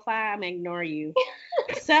ignoring you.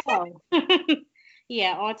 So,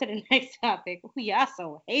 yeah, on to the next topic. We are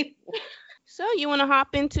so hateful. So you want to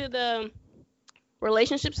hop into the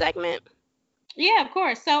relationship segment? Yeah, of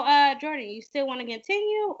course. So, Jordan, you still want to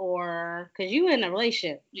continue, or because you in a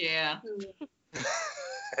relationship? Yeah.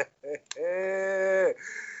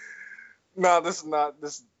 No, this is not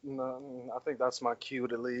this. No, I think that's my cue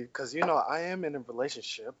to leave because I am in a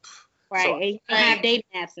relationship. Right. So, And you don't have dating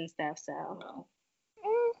apps and stuff, so.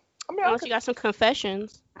 I mean, Unless you got some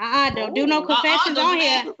confessions. Don't do no confessions on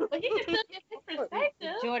here. But he can still get his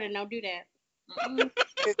perspective. Jordan, don't do that. I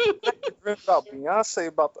dreamt about Beyonce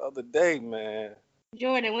about the other day, man.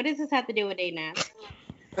 Jordan, what does this have to do with dating apps?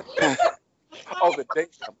 Oh, the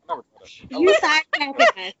date. You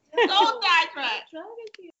sidetracking us. Don't sidetrack.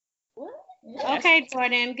 What? Okay,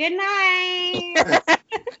 Jordan. Good night.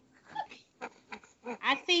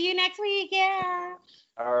 I see you next week, yeah.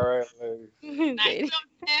 All right, ladies. Nice.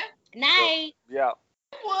 Night. Yeah.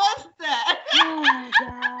 What's that? Oh my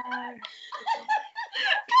God.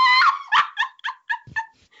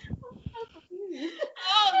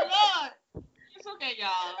 Oh Lord. It's okay,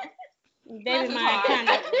 y'all.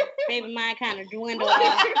 Baby mine kind of dwindled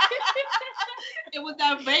off. It was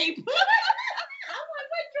that vape. I'm like,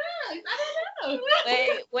 what drugs? I don't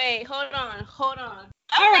know. Wait, hold on.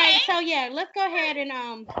 All right, so yeah, let's go ahead and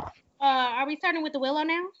are we starting with the Willow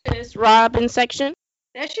now? This Robin section.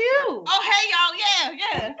 That's you. Oh, hey, y'all.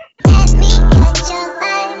 Yeah. Let me catch your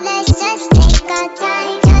vibe. Let's just take our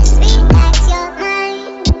time. Just relax your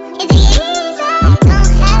mind. It's easy. Don't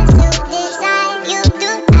have to decide. You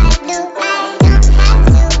do, I do. I don't have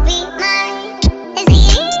to be mine. It's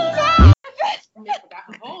easy. I forgot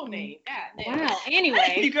her whole name. God damn. Wow.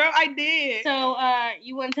 Anyway, Girl, I did. so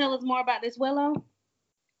you want to tell us more about this Willow?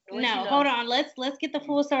 What No, you know? hold on. Let's get the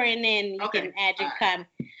full story and then you can add your comment.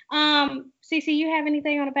 Cece, you have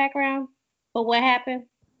anything on the background for what happened?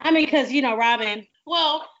 I mean, because Robin.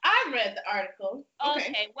 Well, I read the article.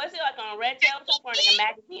 Okay. Was it like on Red Tail Talk or in a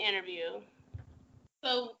magazine interview?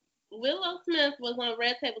 So Willow Smith was on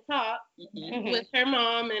Red Table Talk Mhm. with her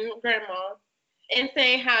mom and grandma and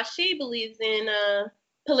saying how she believes in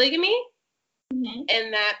polygamy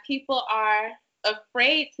and that people are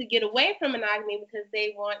afraid to get away from monogamy because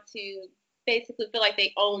they want to basically feel like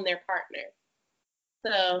they own their partner.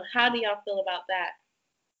 So how do y'all feel about that?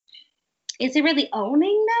 Is it really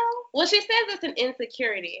owning though? Well, she says it's an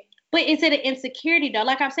insecurity. But is it an insecurity though?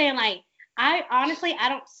 Like I'm saying, like I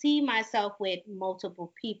don't see myself with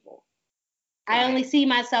multiple people. I only see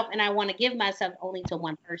myself and I want to give myself only to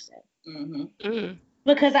one person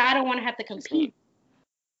because I don't want to have to compete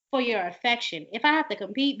for your affection. If I have to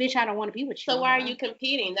compete, bitch, I don't want to be with you. So why are you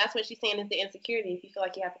competing? That's what she's saying is the insecurity if you feel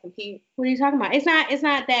like you have to compete. What are you talking about? It's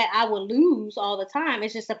not that I will lose all the time.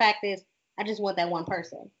 It's just the fact is I just want that one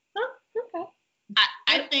person. Okay.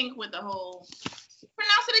 I think with the whole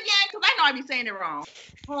pronounce it again because I know I be saying it wrong.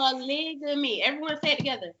 Polygamy. Everyone say it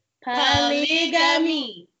together.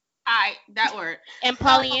 Polygamy. Alright, that word. And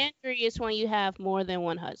polyandry is when you have more than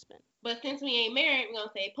one husband. But since we ain't married, we're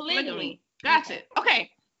gonna say polygamy. Gotcha.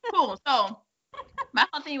 Okay. Cool. So my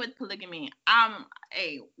whole thing with polygamy,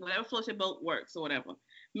 whatever floats your boat works or whatever.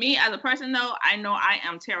 Me as a person though, I know I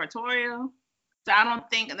am territorial, so I don't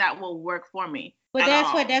think that will work for me. But at that's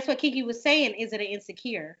all. what Kiki was saying. Is it an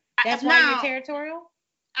insecure? That's why you're territorial?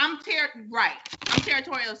 I'm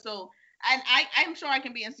territorial, so and I'm sure I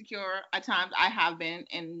can be insecure at times. I have been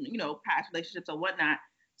in past relationships or whatnot.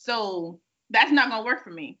 So that's not gonna work for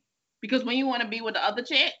me because when you want to be with the other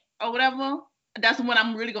chick or whatever, that's when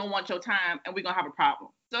I'm really gonna want your time and we're gonna have a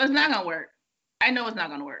problem. So it's not gonna work. I know it's not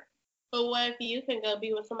gonna work. But what if you can go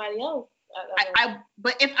be with somebody else?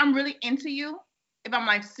 But if I'm really into you, if I'm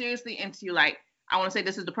like seriously into you, like I want to say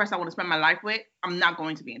this is the person I want to spend my life with, I'm not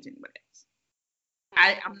going to be into anybody else.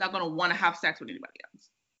 I'm not going to want to have sex with anybody else.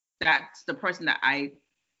 That's the person that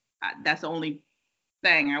that's the only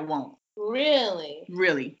thing I want. Really?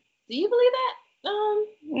 Really. Do you believe that?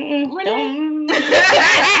 Renee?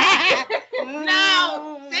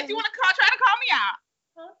 No. If you want to try to call me out,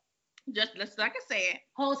 just like I said.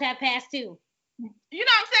 Hoes have passed too. You know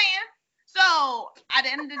what I'm saying? So at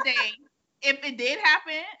the end of the day, if it did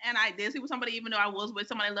happen and I did see with somebody, even though I was with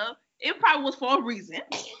somebody I love, it probably was for a reason.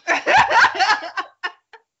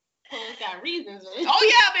 Hoes got reasons. Oh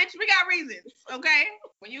yeah, bitch, we got reasons. Okay,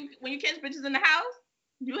 when you catch bitches in the house,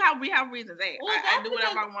 we have reasons. Hey, Well, I do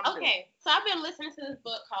whatever I want to do. Okay, so I've been listening to this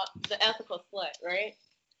book called The Ethical Slut, right?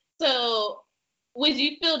 So would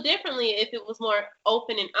you feel differently if it was more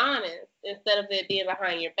open and honest instead of it being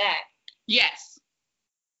behind your back? Yes,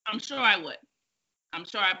 I'm sure I would. I'm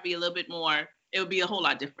sure I'd be a little bit more. It would be a whole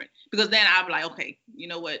lot different because then I'd be like, okay, you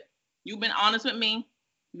know what? You've been honest with me.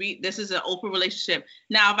 This is an open relationship.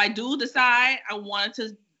 Now, if I do decide I wanted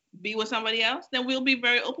to be with somebody else, then we'll be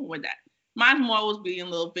very open with that. Mine more was being a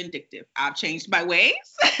little vindictive. I've changed my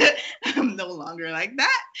ways. I'm no longer like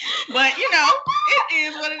that. But, it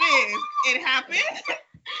is what it is. It happened.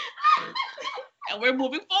 and we're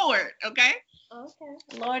moving forward. Okay.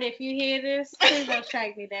 Okay. Lord, if you hear this, please don't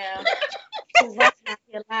strike me down. Because that's not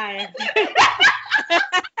your line.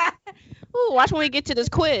 Ooh, watch when we get to this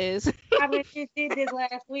quiz. I mean, she did this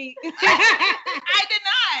last week. I did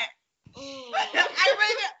not.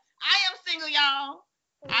 I am single, y'all.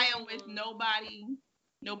 I am with nobody.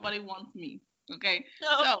 Nobody wants me. Okay.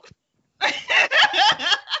 No. So.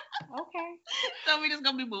 Okay. So we just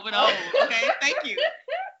gonna be moving on. Okay. Thank you.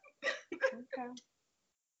 Okay.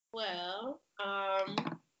 Well,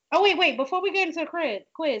 Oh, wait. Before we get into the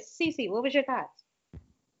quiz, Cece, what was your thoughts?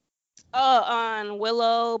 On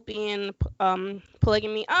Willow being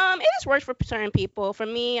polygamy. It just works for certain people. For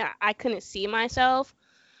me, I couldn't see myself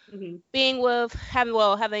being with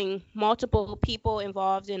having multiple people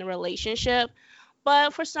involved in a relationship.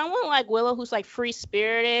 But for someone like Willow, who's like free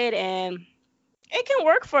spirited, and it can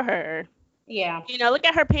work for her. Yeah. You know, look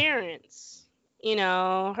at her parents. You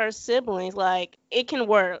know, her siblings. Like, it can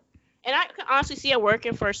work. And I can honestly see it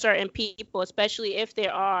working for certain people, especially if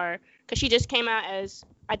there are, because she just came out as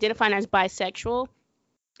identifying as bisexual.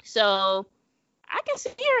 So I can see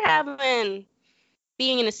her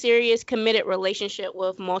being in a serious, committed relationship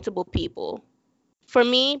with multiple people. For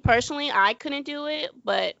me, personally, I couldn't do it,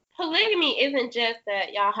 but polygamy isn't just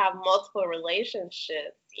that y'all have multiple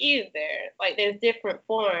relationships either. Like, there's different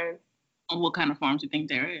forms. What kind of forms do you think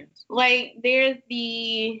there is? Like, there's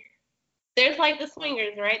like the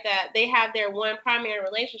swingers, right? That they have their one primary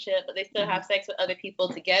relationship, but they still have sex with other people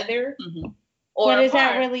together. Or but is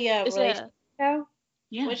that really a relationship?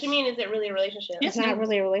 Yes. What you mean? Is it really a relationship? It's not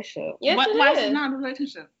really a relationship. Yes, Why is it not a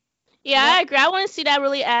relationship? Yeah, I agree. I wouldn't see that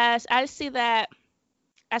really I see that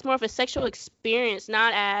as more of a sexual experience,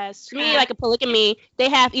 not as, to me, like a polygamy. They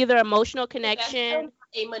have either emotional connection.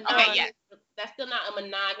 That's still not a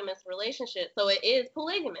monogamous relationship, so it is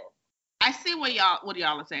polygamous. I see what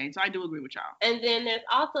y'all are saying, so I do agree with y'all. And then there's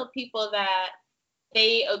also people that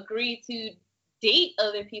they agree to date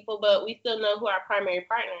other people, but we still know who our primary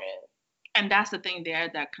partner is. And that's the thing there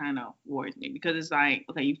that kind of worries me, because it's like,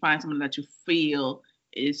 okay, you find someone that you feel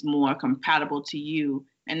is more compatible to you,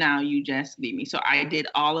 and now you just leave me. So I did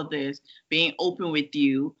all of this, being open with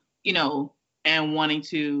you, you know, and wanting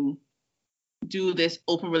to do this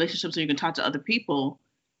open relationship so you can talk to other people,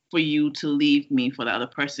 for you to leave me for the other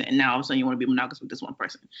person. And now all of a sudden you want to be monogamous with this one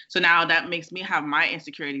person. So now that makes me have my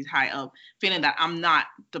insecurities high up, feeling that I'm not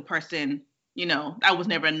the person, you know, that was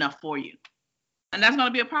never enough for you. And that's going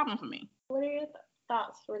to be a problem for me. What are your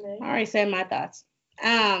thoughts, Renee? I already said my thoughts.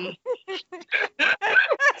 So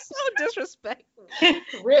disrespectful.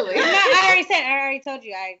 Really? No, I already told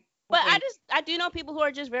you. But I do know people who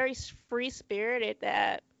are just very free spirited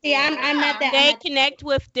that. Yeah, I'm not that. They connect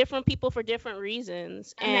with different people for different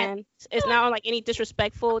reasons, and it's not like any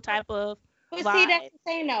disrespectful type of But vibe. see, that's the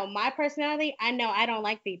thing, though. My personality, I know I don't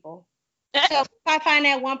like people. So if I find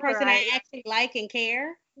that one person I actually like and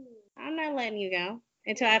care, I'm not letting you go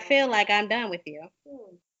until I feel like I'm done with you.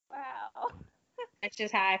 Wow. That's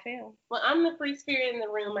just how I feel. Well, I'm the free spirit in the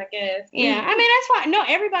room, I guess. Yeah, I mean, that's fine. No,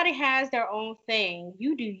 everybody has their own thing.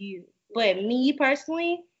 You do you. But me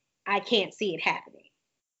personally, I can't see it happening.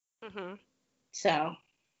 So,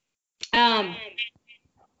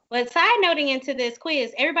 but side noting into this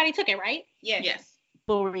quiz, everybody took it, right? Yes.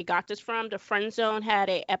 Where we got this from, the Friend Zone had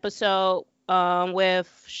a episode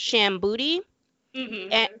with Sham Booty.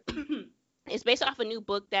 And it's based off a new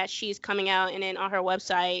book that she's coming out, and then on her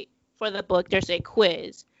website for the book there's a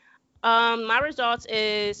quiz. My results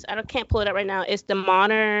is, can't pull it up right now, it's the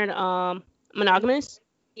modern monogamous.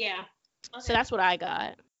 Yeah. Okay. So that's what I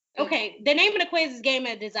got. Okay, the name of the quiz is Game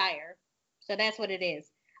of Desire. So that's what it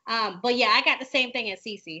is. But yeah, I got the same thing as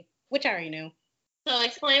Cece, which I already knew. So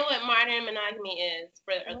explain what modern monogamy is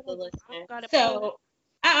for the listener. So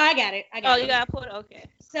I got it. You got to pull it? Okay.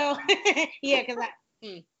 So, yeah, because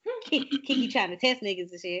Kiki trying to test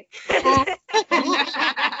niggas and shit.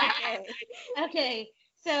 Okay,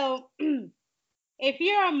 so if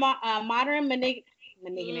you're a modern monogamous.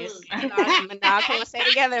 Monogamous. Say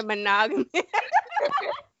together, monogamous.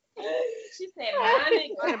 She said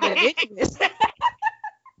monogamous.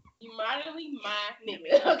 You moderately my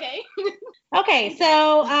nigga, okay? Okay,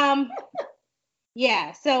 so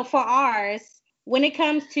yeah, so for ours, when it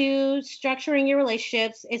comes to structuring your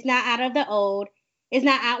relationships, it's not out of the old. It's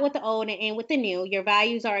not out with the old and in with the new. Your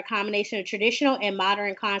values are a combination of traditional and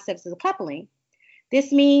modern concepts of coupling.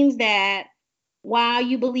 This means that while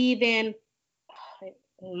you believe in,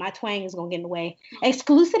 my twang is going to get in the way,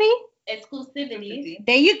 exclusivity.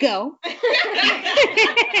 There you go.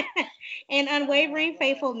 And unwavering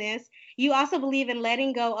faithfulness, you also believe in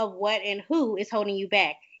letting go of what and who is holding you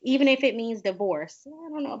back. even if it means divorce. I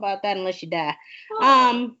don't know about that unless you die.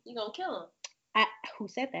 You gonna kill him? Who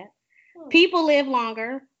said that? People live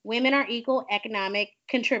longer. Women are equal economic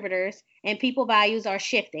contributors, and people values are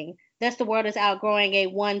shifting. Thus, the world is outgrowing a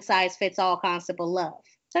one-size-fits-all concept of love.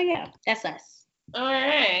 So yeah, that's us. All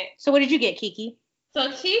right. So what did you get, Kiki? So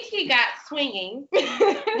Kiki got swinging.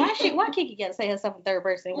 Why Kiki got to say herself in third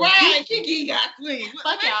person? Right, Kiki got swinging.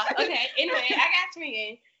 Fuck y'all. Okay. Anyway, I got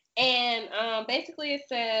swinging, and basically it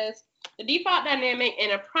says the default dynamic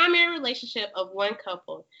in a primary relationship of one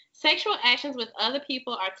couple. Sexual actions with other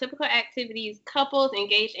people are typical activities couples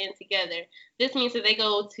engage in together. This means that they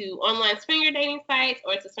go to online swinger dating sites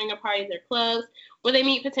or to swinger parties or clubs where they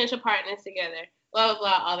meet potential partners together. Blah, blah,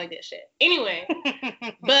 blah, all that good shit. Anyway,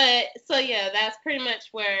 but so yeah, that's pretty much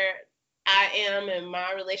where I am in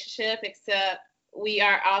my relationship, except we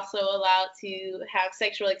are also allowed to have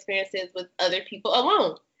sexual experiences with other people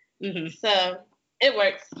alone. Mm-hmm. So it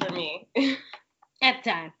works for me. At the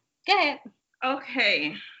time. Go ahead.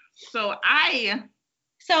 Okay. So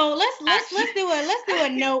let's do a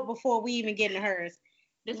note before we even get into hers.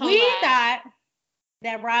 We thought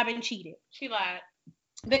that Robin cheated. She lied.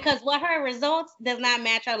 Because what her results does not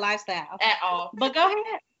match her lifestyle. At all. But go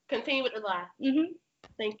ahead. Continue with the lie. Mm-hmm.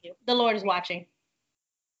 Thank you. The Lord is watching.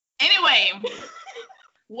 Anyway,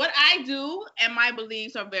 what I do and my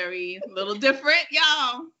beliefs are very little different,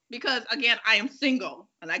 y'all. Because, again, I am single.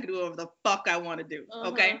 And I can do whatever the fuck I want to do.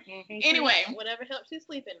 Okay? Mm-hmm. Anyway. Whatever helps you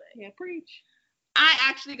sleep at night. Yeah, preach. I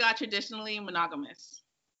actually got traditionally monogamous.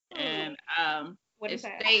 And what is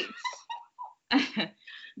that? States...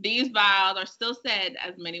 These vows are still said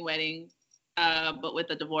as many weddings, but with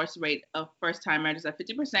a divorce rate of first-time marriages at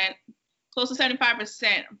 50%, close to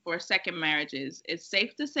 75% for second marriages. It's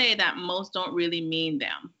safe to say that most don't really mean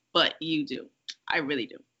them, but you do. I really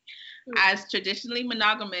do. As traditionally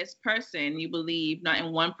monogamous person, you believe not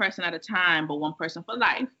in one person at a time, but one person for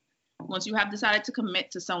life. Once you have decided to commit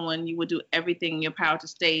to someone, you will do everything in your power to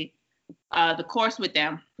stay the course with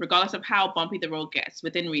them, regardless of how bumpy the road gets,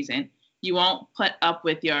 within reason. You won't put up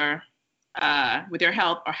with your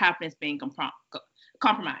health or happiness being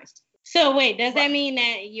compromised. So wait, does that mean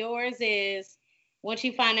that yours is once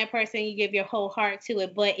you find that person, you give your whole heart to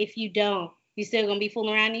it, but if you don't, you still gonna be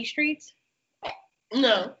fooling around these streets?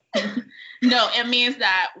 No. No, it means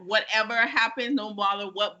that whatever happens, no matter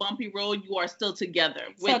what bumpy road, you are still together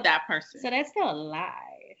with that person. So that's still a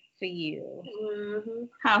lie for you. Mm-hmm.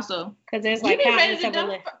 How so? Because there's like countless of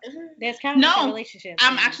relationships.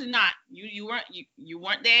 I'm actually not. You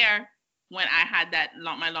weren't there when I had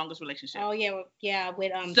my longest relationship. Oh yeah,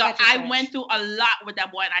 with So I went through a lot with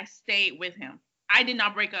that boy, and I stayed with him. I did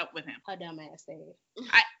not break up with him. Her dumb ass stayed.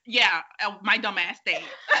 My dumb ass stayed.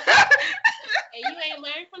 And you ain't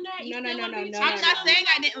learned from that? No. I'm not saying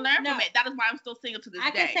I didn't learn from it. That is why I'm still single to this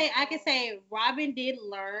day. I can say Robin did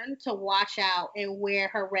learn to watch out and where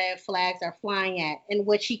her red flags are flying at and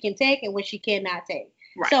what she can take and what she cannot take.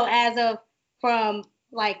 Right. So from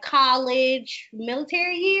like college,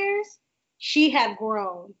 military years, she have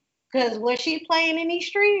grown. Because what she playing in these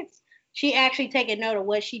streets, she actually taking note of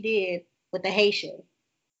what she did with the Haitian.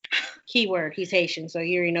 Keyword, he's Haitian, so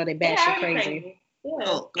you already know they batshit crazy. Yeah.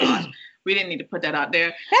 Oh gosh, we didn't need to put that out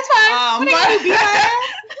there. That's fine.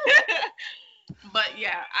 But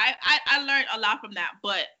yeah, I learned a lot from that.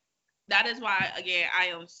 But that is why, again, I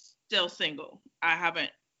am still single. I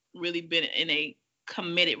haven't really been in a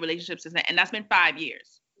committed relationship since then, and that's been 5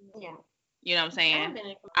 years. Yeah. You know what I'm saying?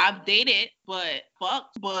 I've dated, but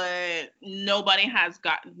nobody has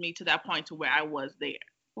gotten me to that point to where I was there.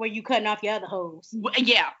 Where you cutting off your other hoes.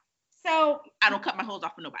 Yeah. So I don't cut my hoes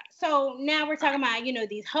off for nobody. So now we're talking about,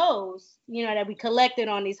 these hoes, that we collected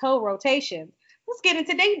on these hoe rotations. Let's get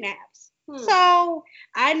into dating apps. So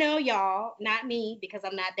I know y'all, not me, because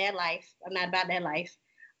I'm not that life. I'm not about that life.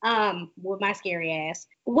 With my scary ass.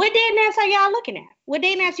 What dating apps are y'all looking at? What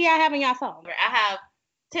dating apps do y'all have on y'all phone? I have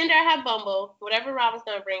Tinder, I have Bumble, whatever Robin's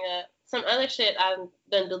gonna bring up. Some other shit I've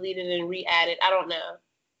done deleted and re-added. I don't know.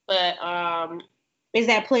 But is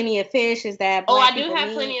that Plenty of Fish? Is that I do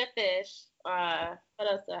have Plenty of Fish. What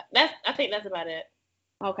else? I think that's about it.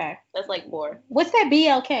 Okay. That's like 4. What's that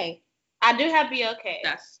BLK? I do have BLK.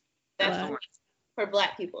 That's for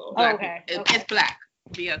black people. Okay. It's black.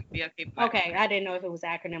 BLK black. Okay, I didn't know if it was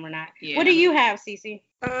acronym or not. Yeah. What do you have, Cece?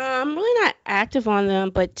 I'm really not active on them,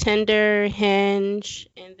 but Tinder, Hinge,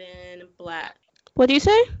 and then Black. What do you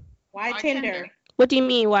say? Why Tinder? What do you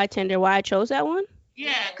mean, why Tinder? Why I chose that one?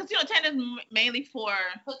 Yeah, because Tinder's mainly for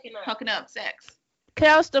hooking up sex. Because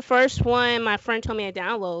that was the first one my friend told me to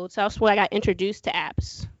download, so that's where I got introduced to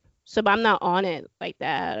apps. So, but I'm not on it like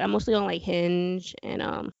that. I'm mostly on like Hinge and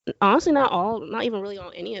honestly not even really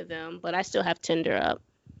on any of them, but I still have Tinder up.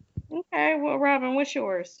 Okay, well, Robin, what's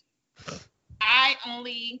yours? I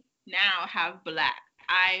only now have Black.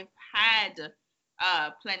 I've had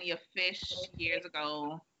Plenty of Fish years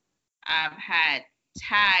ago. I've had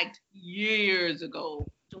Tagged years ago.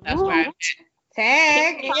 That's where I met.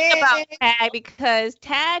 Tag. Talk about Tag because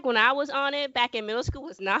Tag, when I was on it back in middle school,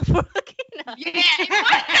 was not for looking up. Yeah,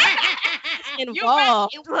 it was.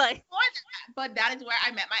 You're right. It was before that, but that is where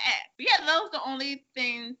I met my ex. But yeah, those are the only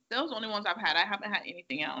things. Those are the only ones I've had. I haven't had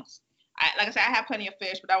anything else. Like I said, I had Plenty of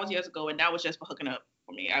Fish, but that was years ago, and that was just for hooking up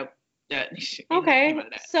for me. Okay.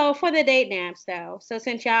 So for the date naps though, so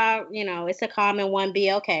since y'all, it's a common one,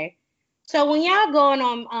 be okay. So when y'all going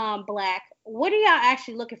on Black, what are y'all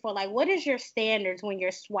actually looking for? Like, what is your standards when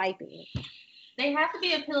you're swiping? They have to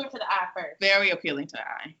be appealing to the eye first. Very appealing to the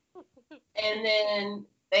eye. And then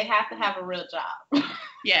they have to have a real job.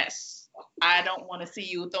 Yes. I don't want to see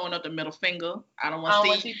you throwing up the middle finger. I don't want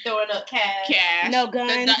to see you throwing up cash. No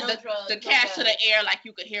guns. No drugs. The cash to the air like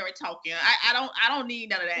you could hear it talking. I don't need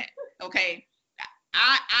none of that. Okay.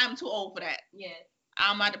 I'm too old for that. Yes.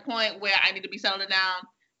 I'm at the point where I need to be settling down,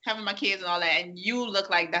 having my kids and all that, and you look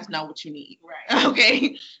like that's not what you need. Right.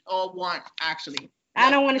 Okay. Or want, actually. I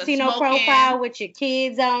don't want to see no profile with your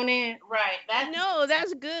kids on it. Right.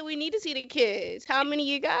 That's good. We need to see the kids. How many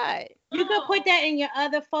you got? You could put that in your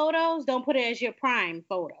other photos. Don't put it as your prime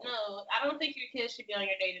photo. No, I don't think your kids should be on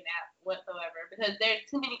your dating app whatsoever because there's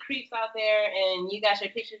too many creeps out there, and you got your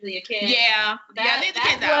pictures of your kids. Yeah. Leave the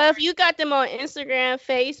kids out. Well, if you got them on Instagram,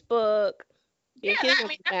 Facebook. Yeah, you can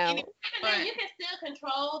still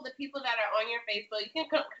control the people that are on your Facebook. You can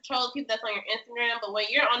control the people that's on your Instagram, but when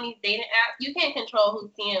you're on these dating apps, you can't control who's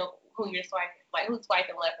seeing who you're swiping, like who's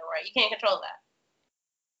swiping left and right. You can't control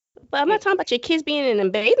that. But I'm not talking about your kids being in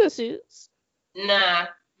bathing suits. Nah,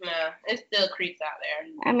 it still creeps out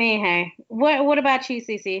there. I mean, hey, what about you,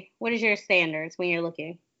 Cece? What is your standards when you're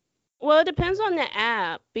looking? Well, it depends on the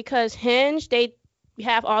app because Hinge, they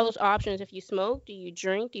have all those options. If you smoke, do you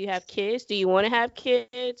drink, do you have kids, do you want to have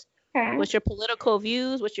kids, what's your political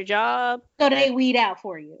views, what's your job, so they weed out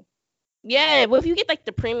for you. Yeah, well, if you get like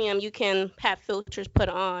the premium, you can have filters put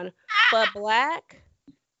on. But Black,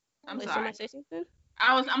 I'm sorry. Say something?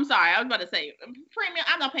 I'm sorry, I was about to say premium.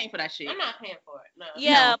 I'm not paying for that shit. I'm not paying for it. No.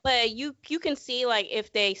 Yeah, but you can see like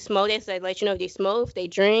if they smoke, they let you know if they smoke, if they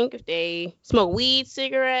drink, if they smoke weed,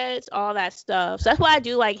 cigarettes, all that stuff. So that's why I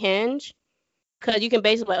do like Hinge. Because you can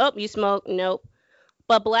basically, you smoke, nope.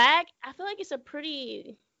 But Black, I feel like it's a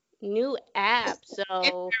pretty new app,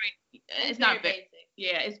 so... It's not basic.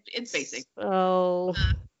 Yeah, it's basic. So,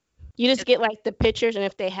 you just get, like, the pictures and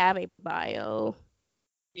if they have a bio.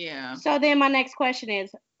 Yeah. So then my next question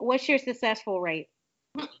is, what's your successful rate?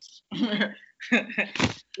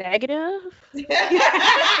 Negative?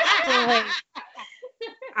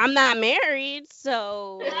 I'm not married,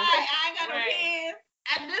 so... I ain't got no kids.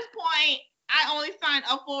 At this point... I only signed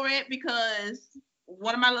up for it because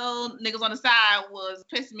one of my little niggas on the side was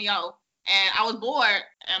pissing me off, and I was bored,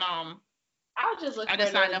 and I was just looking. I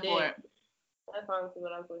just signed up for it. That's honestly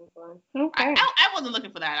what I was looking for. Okay. I wasn't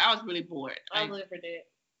looking for that. I was really bored. I was looking for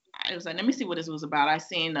that. I was like, let me see what this was about. I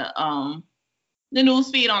seen the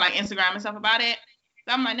news feed on like Instagram and stuff about it.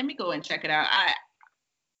 So I'm like, let me go and check it out.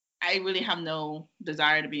 I really have no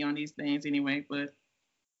desire to be on these things anyway, but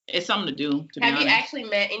it's something to do. Have you actually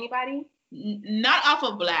met anybody? Not off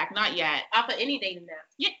of Black, not yet. Off of any dating app?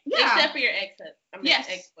 Yeah. Except for your yes.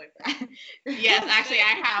 ex-boyfriend. Yes, actually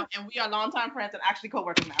I have, and we are longtime friends and actually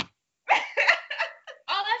co-workers now.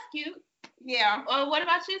 Oh, that's cute. Yeah. Well, what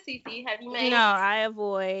about you, Cece? Have you met? No, I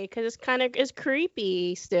avoid because it's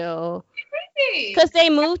creepy still. It's creepy. Because they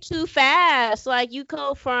move too fast. Like you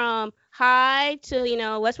go from hi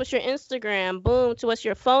to what's your Instagram, boom, to what's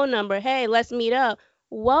your phone number. Hey, let's meet up.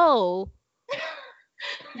 Whoa.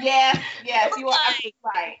 Yes, you are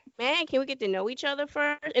right. Man, can we get to know each other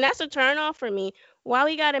first? And that's a turn off for me. Why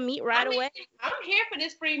we gotta meet right away? I'm here for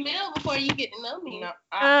this free meal before you get to know me. No,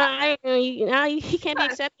 you can't be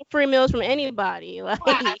accepting free meals from anybody. Like,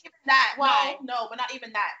 not even that. Why? No, but not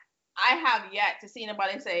even that. I have yet to see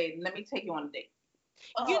anybody say, "Let me take you on a date."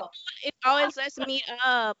 It's always let's meet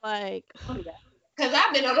up, like. Because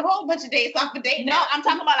I've been on a whole bunch of dates off the date. No, I'm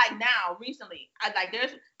talking about like now, recently. I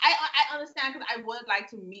understand because I would like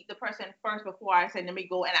to meet the person first before I say let me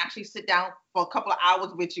go and actually sit down for a couple of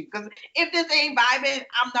hours with you. Because if this ain't vibing,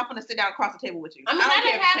 I'm not gonna sit down across the table with you. I mean, I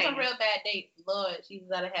done had some real bad dates. Lord, Jesus,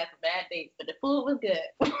 I done had some bad dates, but the food was good.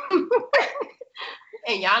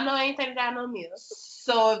 And y'all know I ain't taking down no meals.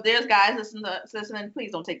 So if there's guys listening,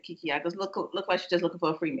 please don't take Kiki out because look like she's just looking for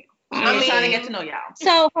a free meal. I'm trying to get to know y'all.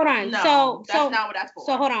 So hold on. No, that's not what that's for.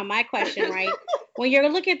 So hold on. My question, right? When you're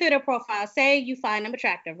looking through their profile, say you find them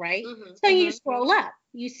attractive, right? So you scroll up,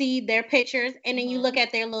 you see their pictures, and then you look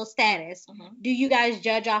at their little status. Do you guys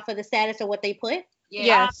judge off of the status of what they put?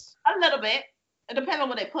 Yes. A little bit. It depends on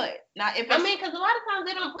what they put. Now, if I mean, because a lot of times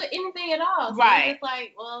they don't put anything at all. So right. It's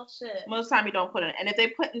like, well, shit. Most of the time you don't put it. And if they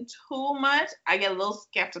put in too much, I get a little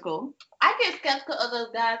skeptical. I get skeptical of those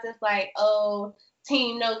guys that's like, oh,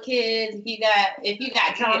 team no kids. If you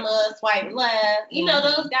got drama, swipe left. You know,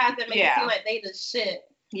 those guys that make it seem like they the shit.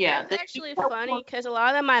 Yeah. It's actually funny because a lot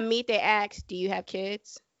of them I meet, they ask, do you have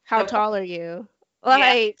kids? How tall are you?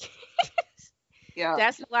 Like, yeah.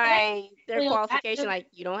 That's like their qualification. Like,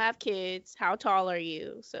 you don't have kids. How tall are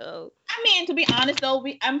you? So, I mean, to be honest though,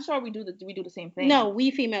 I'm sure we do the same thing. No,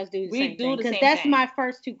 we females do the same thing. Because that's my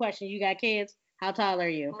first two questions. You got kids? How tall are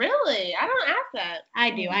you? Really? I don't ask that.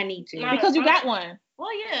 I do. I need to. Because you got one. Well,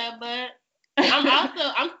 yeah, but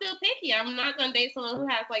I'm still picky. I'm not gonna date someone who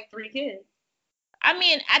has like 3 kids. I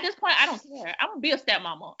mean, at this point, I don't care. I'm gonna be a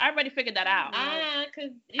stepmama. I already figured that out.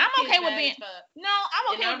 Cause I'm okay with being. No,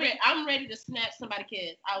 I'm okay with being. I'm ready to snatch somebody's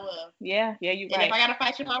kids. I will. Yeah, you right. And if I gotta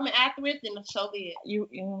fight your mama afterwards, then so be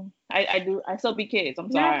it. I do. I still be kids.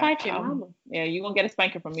 I'm sorry. Not fight your mama. Yeah, you gonna get a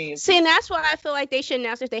spanking from me. See, and that's why I feel like they should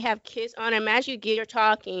announce if they have kids on them. As you get your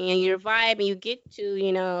talking and your vibe, and you get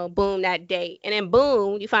to, boom, that date, and then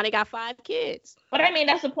boom, you finally got 5 kids. But I mean,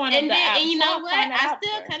 that's the point of the app. And you know what? I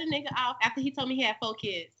still cut a nigga off after he told me he had 4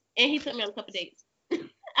 kids, and he took me on a couple dates. I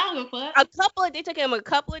don't give a fuck. They took him a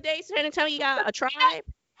couple of days to tell me you got a tribe. Right,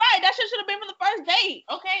 that shit should have been from the first date.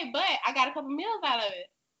 Okay, but I got a couple meals out of it.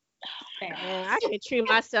 Man, I can treat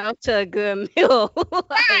myself to a good meal.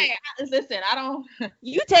 Right. Listen, I don't.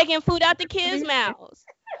 You taking food out the kids' mouths.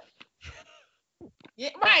 Yeah,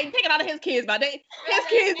 right. Taking out of his kids' mouth. His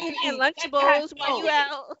kids eating Lunchables while you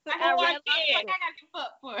out. I gotta give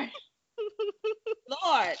up for.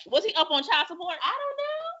 Lord, was he up on child support? I don't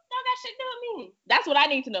know. Don't got shit to do with me. That's what I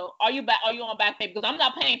need to know. Are you on back pay? Because I'm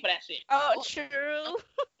not paying for that shit. Oh, true.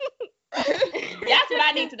 That's what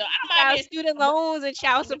I need to know. I don't mind student loans and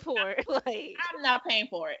child support. Like, I'm not paying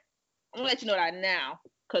for it. I'm gonna let you know that now,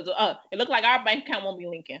 because it looks like our bank account won't be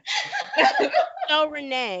linking. So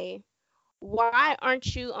Renee, why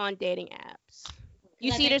aren't you on dating apps?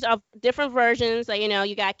 You see, there's different versions. Like,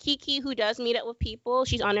 you got Kiki, who does meet up with people.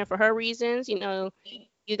 She's on there for her reasons. You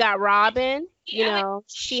got Robin.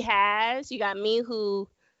 She has. You got me, who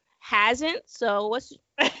hasn't. So what's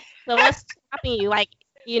stopping you? Like,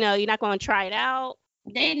 you're not going to try it out.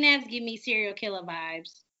 Dating apps give me serial killer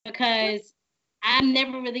vibes because I'm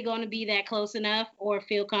never really going to be that close enough or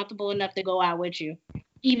feel comfortable enough to go out with you,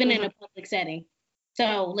 even in a public setting.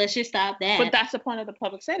 So let's just stop that. But that's the point of the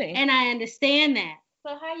public setting. And I understand that.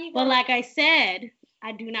 So how you? But like I said,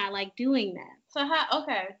 I do not like doing that. So how?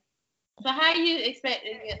 Okay. So how you expect to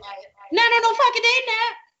get like? No fucking dating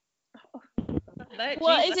app.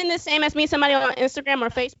 Well, isn't the same as meeting somebody on Instagram or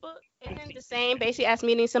Facebook? Isn't the same basically as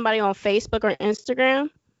meeting somebody on Facebook or Instagram?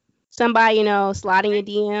 Somebody, sliding your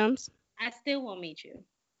DMs. I still won't meet you.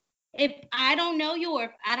 If I don't know you, or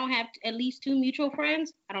if I don't have at least 2 mutual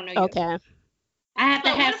friends, I don't know you. Okay. I have to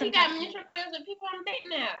have what if some. You got mutual friends with people on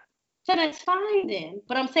dating app? So that's fine then.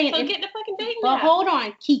 But I'm saying, so get the fucking dating app. But hold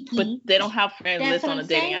on, Kiki. But they don't have friends lists on a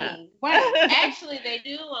dating app. Right. Actually, they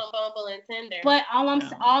do on Bumble and Tinder. But all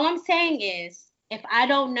I'm saying is, if I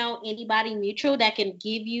don't know anybody mutual that can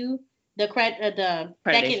give you the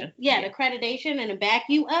accreditation and back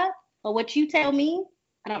you up, or what you tell me,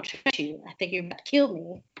 I don't trust you. I think you're about to kill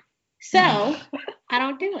me. So I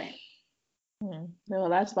don't do it. No,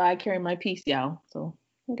 that's why I carry my piece, y'all. So.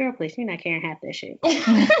 Girl, please, you're not carrying half that shit.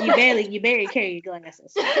 you barely carry your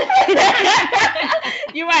glasses.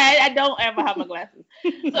 You're right. I don't ever have my glasses. So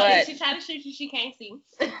if she try to shoot you, she can't see.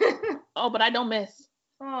 Oh, but I don't miss.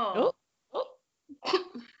 Oh.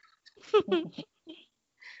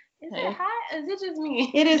 Is it hot? Is it just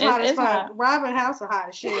me? It is hot as fuck. Robin house is hot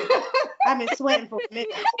as shit. I've been sweating for a minute.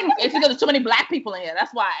 It's because there's too many black people in here.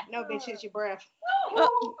 That's why. No, bitch, it's your breath.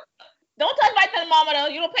 Don't touch my thermometer.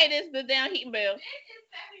 You don't pay the damn heating bill. It's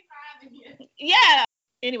 75 in here. Yeah.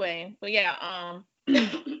 Anyway, but yeah,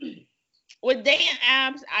 with dating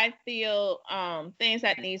apps, I feel things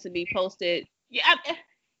that needs to be posted. Yeah,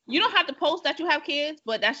 you don't have to post that you have kids,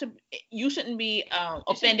 but you shouldn't be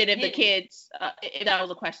offended if the kids if that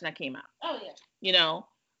was a question that came out. Oh yeah.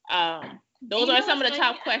 Those are some of the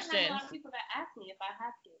top questions. I have a lot of people that ask me if I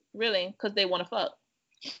have kids. Really, because they want to fuck,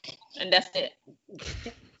 and that's it.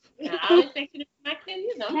 I don't expect you to be my kid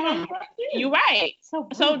either. I'm trying to fuck you. You're right. So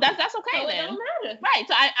that's okay so then. It don't matter. Right.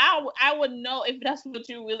 So I would know if that's what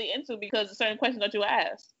you're really into because of certain questions that you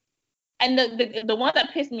ask. And the ones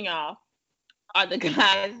that piss me off are the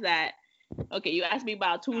guys that, okay, you ask me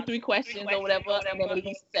about 2 or 3 questions or whatever, and then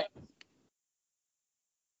leave sex.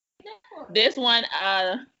 This one,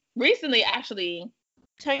 recently actually.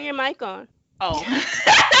 Turn your mic on. Oh.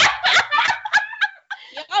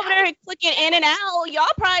 Y'all over there clicking in and out. Y'all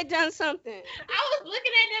probably done something. I was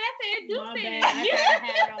looking at that. I said, "Do My say bad. that." I thought I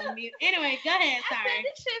had it on mute. Anyway, go ahead. I Sorry. said,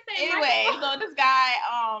 this shit say Anyway, microphone. so this guy,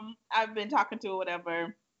 I've been talking to or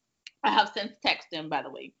whatever. I have since texted him, by the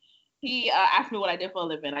way. He asked me what I did for a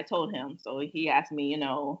living. I told him. So he asked me,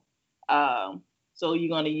 so you're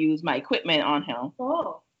going to use my equipment on him.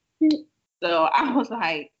 Oh. So I was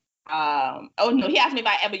like, oh no, he asked me if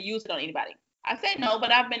I ever used it on anybody. I said no,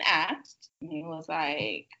 but I've been asked. And he was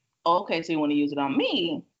like, okay, so you want to use it on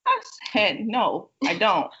me? I said no, I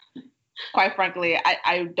don't. Quite frankly,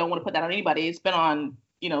 I don't want to put that on anybody. It's been on,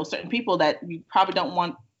 certain people that you probably don't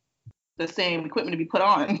want the same equipment to be put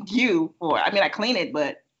on you for. I mean, I clean it,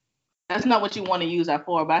 but that's not what you want to use that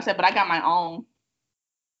for. But I said, but I got my own.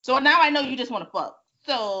 So now I know you just want to fuck.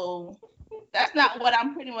 So that's not what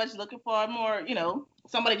I'm pretty much looking for. I'm more,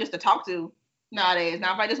 somebody just to talk to nowadays.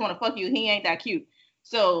 Now, if I just want to fuck you, he ain't that cute.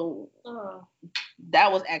 So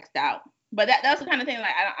that was X'd out. But that's the kind of thing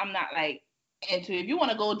like I'm not like into. If you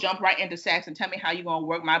want to go jump right into sex and tell me how you're going to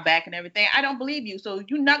work my back and everything, I don't believe you. So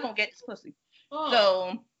you're not going to get this pussy.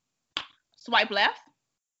 So swipe left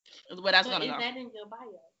is where that's going to go. Is that in your bio?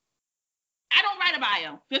 I don't write a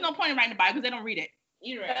bio. There's no point in writing a bio because they don't read it.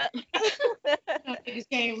 You're right. Niggas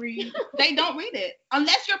can't read. They don't read it.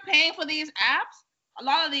 Unless you're paying for these apps, a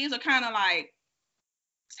lot of these are kind of like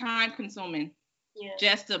time consuming. Yeah.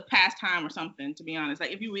 Just to pass time or something, to be honest.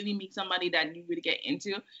 Like if you really meet somebody that you really get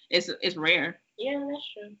into, it's rare. Yeah,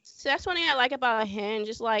 that's true. So that's one thing I like about Hinge.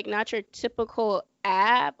 It's like not your typical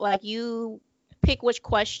app. Like you pick which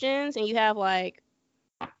questions and you have like,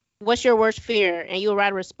 what's your worst fear? And you'll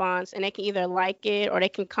write a response and they can either like it or they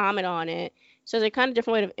can comment on it. So it's a kind of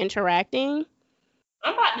different way of interacting.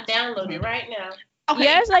 I'm about to download it right now. Okay.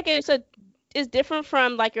 Yeah, it's like it's different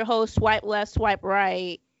from like your whole swipe left, swipe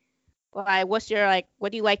right. Like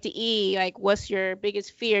what do you like to eat? Like what's your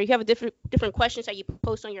biggest fear? You have a different questions that you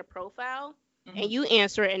post on your profile and you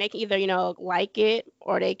answer it and they can either, like it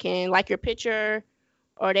or they can like your picture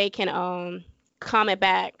or they can comment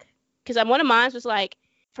back. Because one of mine was like,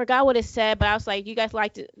 forgot what it said, but I was like, you guys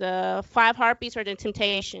liked the 5 Heartbeats or the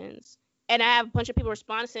Temptations? And I have a bunch of people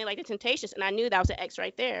responding saying like the Temptations, and I knew that was an X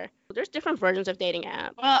right there. There's different versions of dating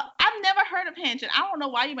apps. Well, I've never heard of Hinge, and I don't know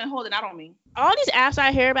why you've been holding out on me. All these apps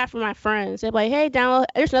I hear about from my friends, they're like, hey, download.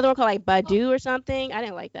 There's another one called like Badoo or something. I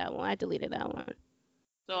didn't like that one. I deleted that one.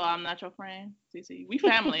 So I'm not your friend, CC. We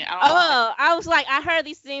family. I was like, I heard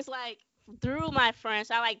these things like through my friends.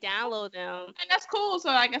 So I like download them. And that's cool. So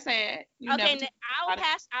like I said, I'll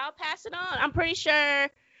pass it on. I'm pretty sure.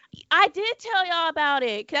 I did tell y'all about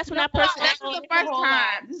it. Cause that's when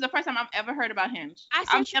This is the first time I've ever heard about Hinge.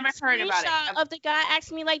 I've never heard about it. Of the guy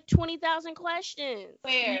asking me like 20,000 questions.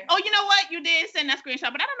 Where? Oh, you know what? You did send that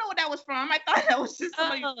screenshot, but I don't know what that was from. I thought that was just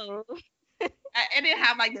somebody. It didn't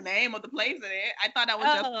have like the name of the place in it. I thought that was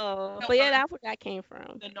just. But yeah, that's where that came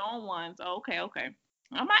from. The known ones. Oh, okay.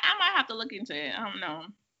 I might have to look into it. I don't know.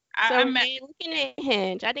 Looking at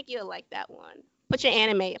Hinge, I think you'll like that one. Put your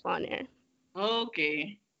anime up on there.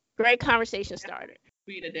 Okay. Great conversation starter.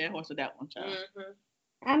 Beat a dead horse with that one, child.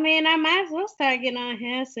 Mm-hmm. I mean, I might as well start getting on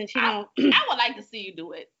here since I would like to see you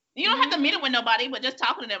do it. You don't have to meet it with nobody, but just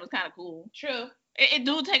talking to them is kind of cool. True. It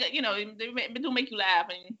do take it do make you laugh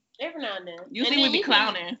and every now and then. You see, we be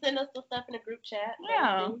clowning. Send us some stuff in the group chat.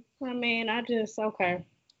 Yeah. I mean, okay.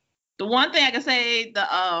 The one thing I can say,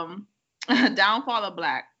 the downfall of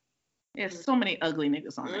Black. There's so many ugly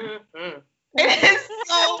niggas on there. Mm-hmm. It is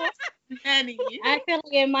so many. I feel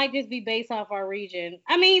like it might just be based off our region.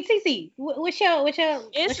 I mean, CC, what's your?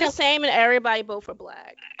 It's the same and everybody vote for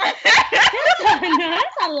Black.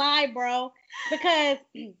 That's a lie, bro. Because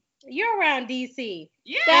you're around DC.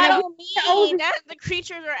 Yeah. That don't mean that the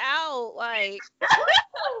creatures are out. Like,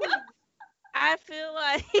 I feel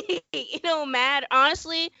like it don't matter.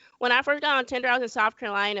 Honestly, when I first got on Tinder, I was in South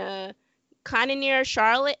Carolina, kind of near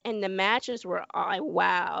Charlotte, and the matches were like,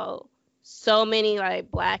 wow. So many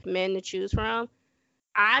like Black men to choose from.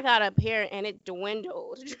 I got up here and it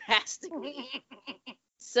dwindled drastically.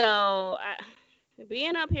 So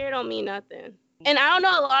being up here don't mean nothing. And I don't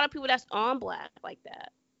know a lot of people that's on Black like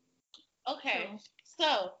that. Okay,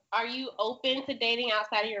 so are you open to dating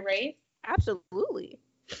outside of your race? Absolutely.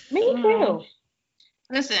 Me too.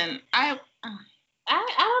 Listen, I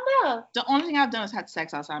don't know. The only thing I've done is had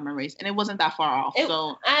sex outside my race, and it wasn't that far off.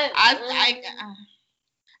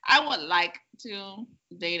 I would like to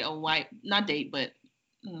date a white, not date, but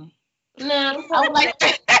No, I would like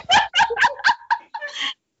to.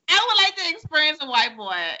 I would like to experience a white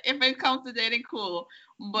boy if it comes to dating. Cool,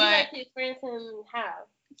 you but like to experience him how?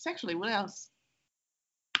 sexually, what else?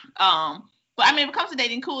 But I mean, if it comes to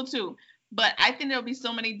dating, cool too. But I think there'll be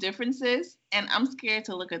so many differences, and I'm scared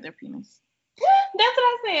to look at their penis. That's what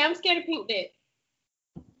I say. I'm scared of pink dick.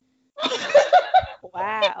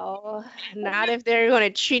 Wow. Not if they're going to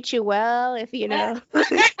treat you well, if you know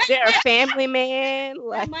they're a family man.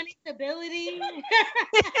 Like, money stability.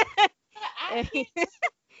 I is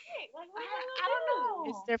don't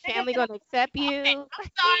know. their family going to accept you? Okay, I'm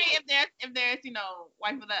sorry if there's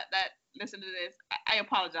wife that listen to this. I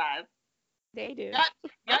apologize. They do.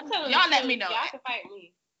 Y'all let me know. Y'all can fight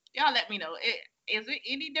me. Y'all let me know. Is it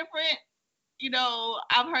any different?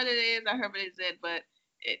 I've heard it is. I heard it is, but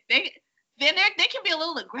they can be a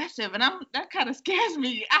little aggressive, and that kind of scares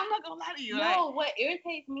me. I'm not gonna lie to you. No, what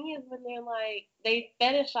irritates me is when they're like they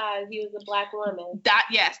fetishize you as a black woman. That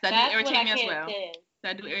do That's irritate what me I as can't well. stand.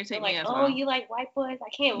 That do irritate They're me like, as oh, well. you like white boys? I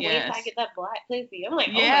can't wait till I get that black pussy. I'm like,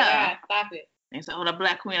 oh Yeah. my god, stop it. And so, the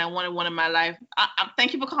black queen, I wanted one in my life. I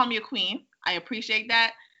thank you for calling me a queen. I appreciate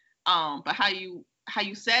that. But how you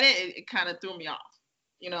said it kind of threw me off.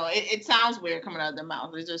 It sounds weird coming out of their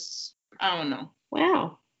mouth. It's just, I don't know.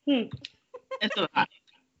 Wow. It's a lot.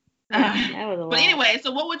 That was a lot. But anyway,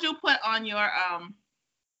 so what would you put on your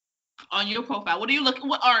profile? What are you looking?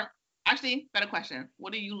 Actually, better question.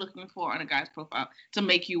 What are you looking for on a guy's profile to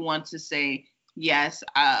make you want to say yes,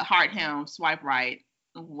 heart him, swipe right,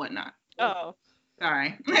 and whatnot? Oh.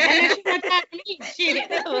 Sorry.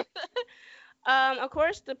 Of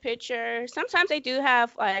course, the picture. Sometimes they do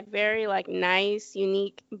have like very like nice,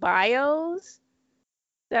 unique bios.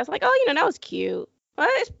 That's like, oh, that was cute. Well,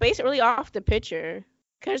 it's based really off the picture.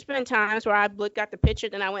 Cause there's been times where I've looked at the picture,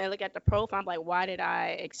 then I went and looked at the profile. I'm like, why did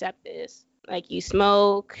I accept this? Like, you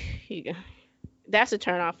smoke. That's a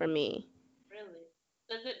turn off for me. Really?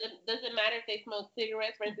 Does it matter if they smoke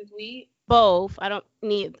cigarettes versus weed? Both. I don't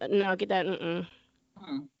need. No, get that.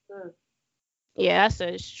 Yeah, that's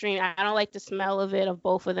an extreme. I don't like the smell of it, of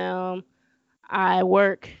both of them. I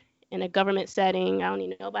work in a government setting. I don't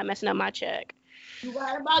need nobody messing up my check. You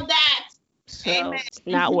right about that. So Amen. it's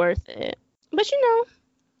not worth it. But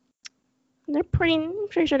they're I'm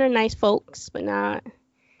pretty sure they're nice folks, but not.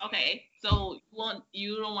 Okay, so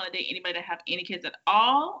you don't want to date anybody that have any kids at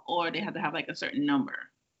all, or they have to have like a certain number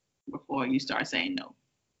before you start saying no?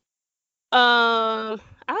 I'll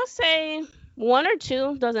say 1 or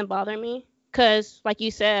 2 doesn't bother me. Cause like you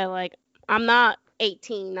said, like I'm not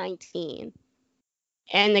 18, 19.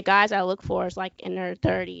 And the guys I look for is like in their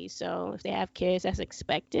 30s. So if they have kids, that's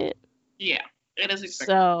expected. Yeah, it is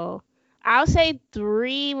expected. So I'll say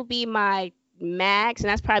 3 would be my max. And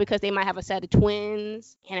that's probably because they might have a set of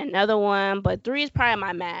twins and another one. But 3 is probably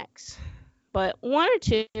my max. But 1 or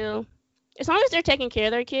 2, as long as they're taking care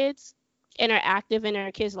of their kids and are active in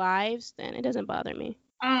their kids' lives, then it doesn't bother me.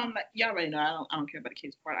 Y'all already know I don't care about the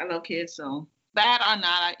kids part. I love kids, so bad or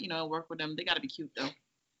not, I work with them. They gotta be cute though.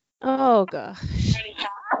 Oh gosh. I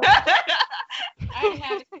already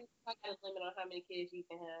have a limit on how many kids you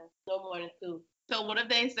can have. No more than 2. So what if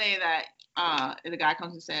they say that if the guy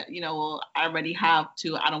comes and said, well, I already have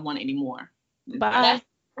 2, I don't want any more. Bye. That's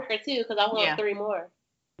for 2 because I want 3 more.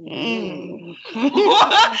 I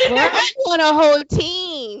want a whole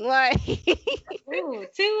team. Like, ooh,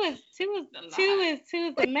 two is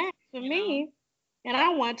the max for me, and I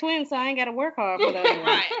want twins, so I ain't got to work hard for those.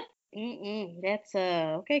 Right. That's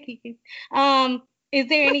okay, Kiki. Is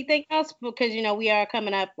there anything else? Because we are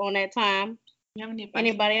coming up on that time. You have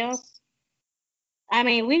Anybody else? I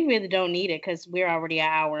mean, we really don't need it because we're already an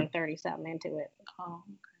hour and 30 something into it. Oh,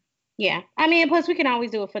 okay. Yeah, I mean, plus we can always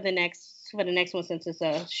do it for the next one since it's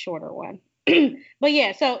a shorter one. But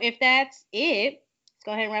yeah, so if that's it, let's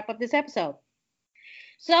go ahead and wrap up this episode.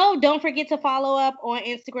 So don't forget to follow up on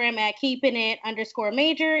Instagram at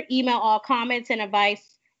keepingit_major. Email all comments and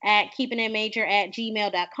advice at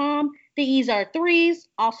keepingitmajor@gmail.com. The E's are 3s.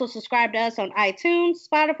 Also subscribe to us on iTunes,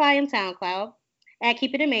 Spotify, and SoundCloud at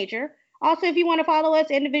Keeping It Major. Also, if you want to follow us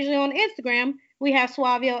individually on Instagram, we have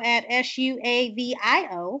Suavio at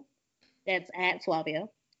SUAVIO. That's at Suavio.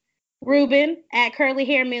 Ruben at Curly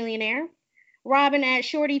Hair Millionaire. Robin at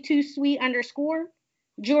Shorty2Sweet_.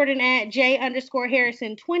 Jordan at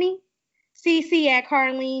J_Harrison20. CC at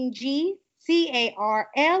Carleen G.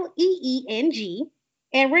 CARLEENG.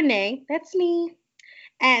 And Renee, that's me,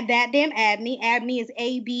 at That Damn Abney. Abney is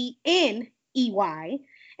ABNEY.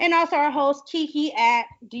 And also our host Kiki at,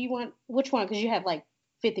 do you want which one? Because you have like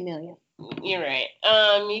 50 million. You're right.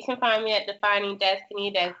 You can find me at Defining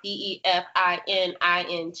Destiny. That's DEFINING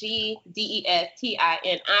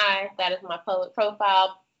DESTINI. That is my poet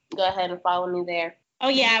profile. Go ahead and follow me there. Oh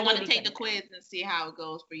yeah, I want to take the quiz and see how it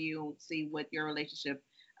goes for you. See what your relationship,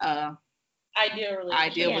 ideal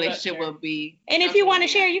relationship will be. And if you want to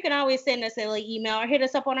share, you can always send us an email or hit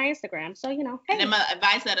us up on our Instagram. So hey. And then my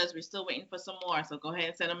advice letters, we're still waiting for some more. So go ahead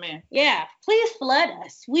and send them in. Yeah, please flood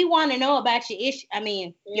us. We want to know about your issue. I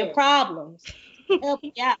mean, your problems. Help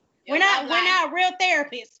you out. We're not real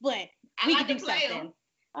therapists, but we can do something.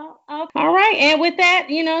 Oh, okay. All right. And with that,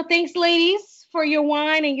 thanks, ladies, for your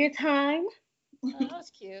wine and your time. Oh, that was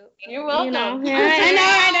cute. You're welcome. I know.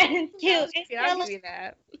 It's cute. I'll give you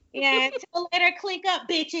that. Yeah. Until later, clink up,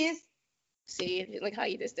 bitches. See, look how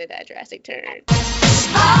you just did that drastic turn.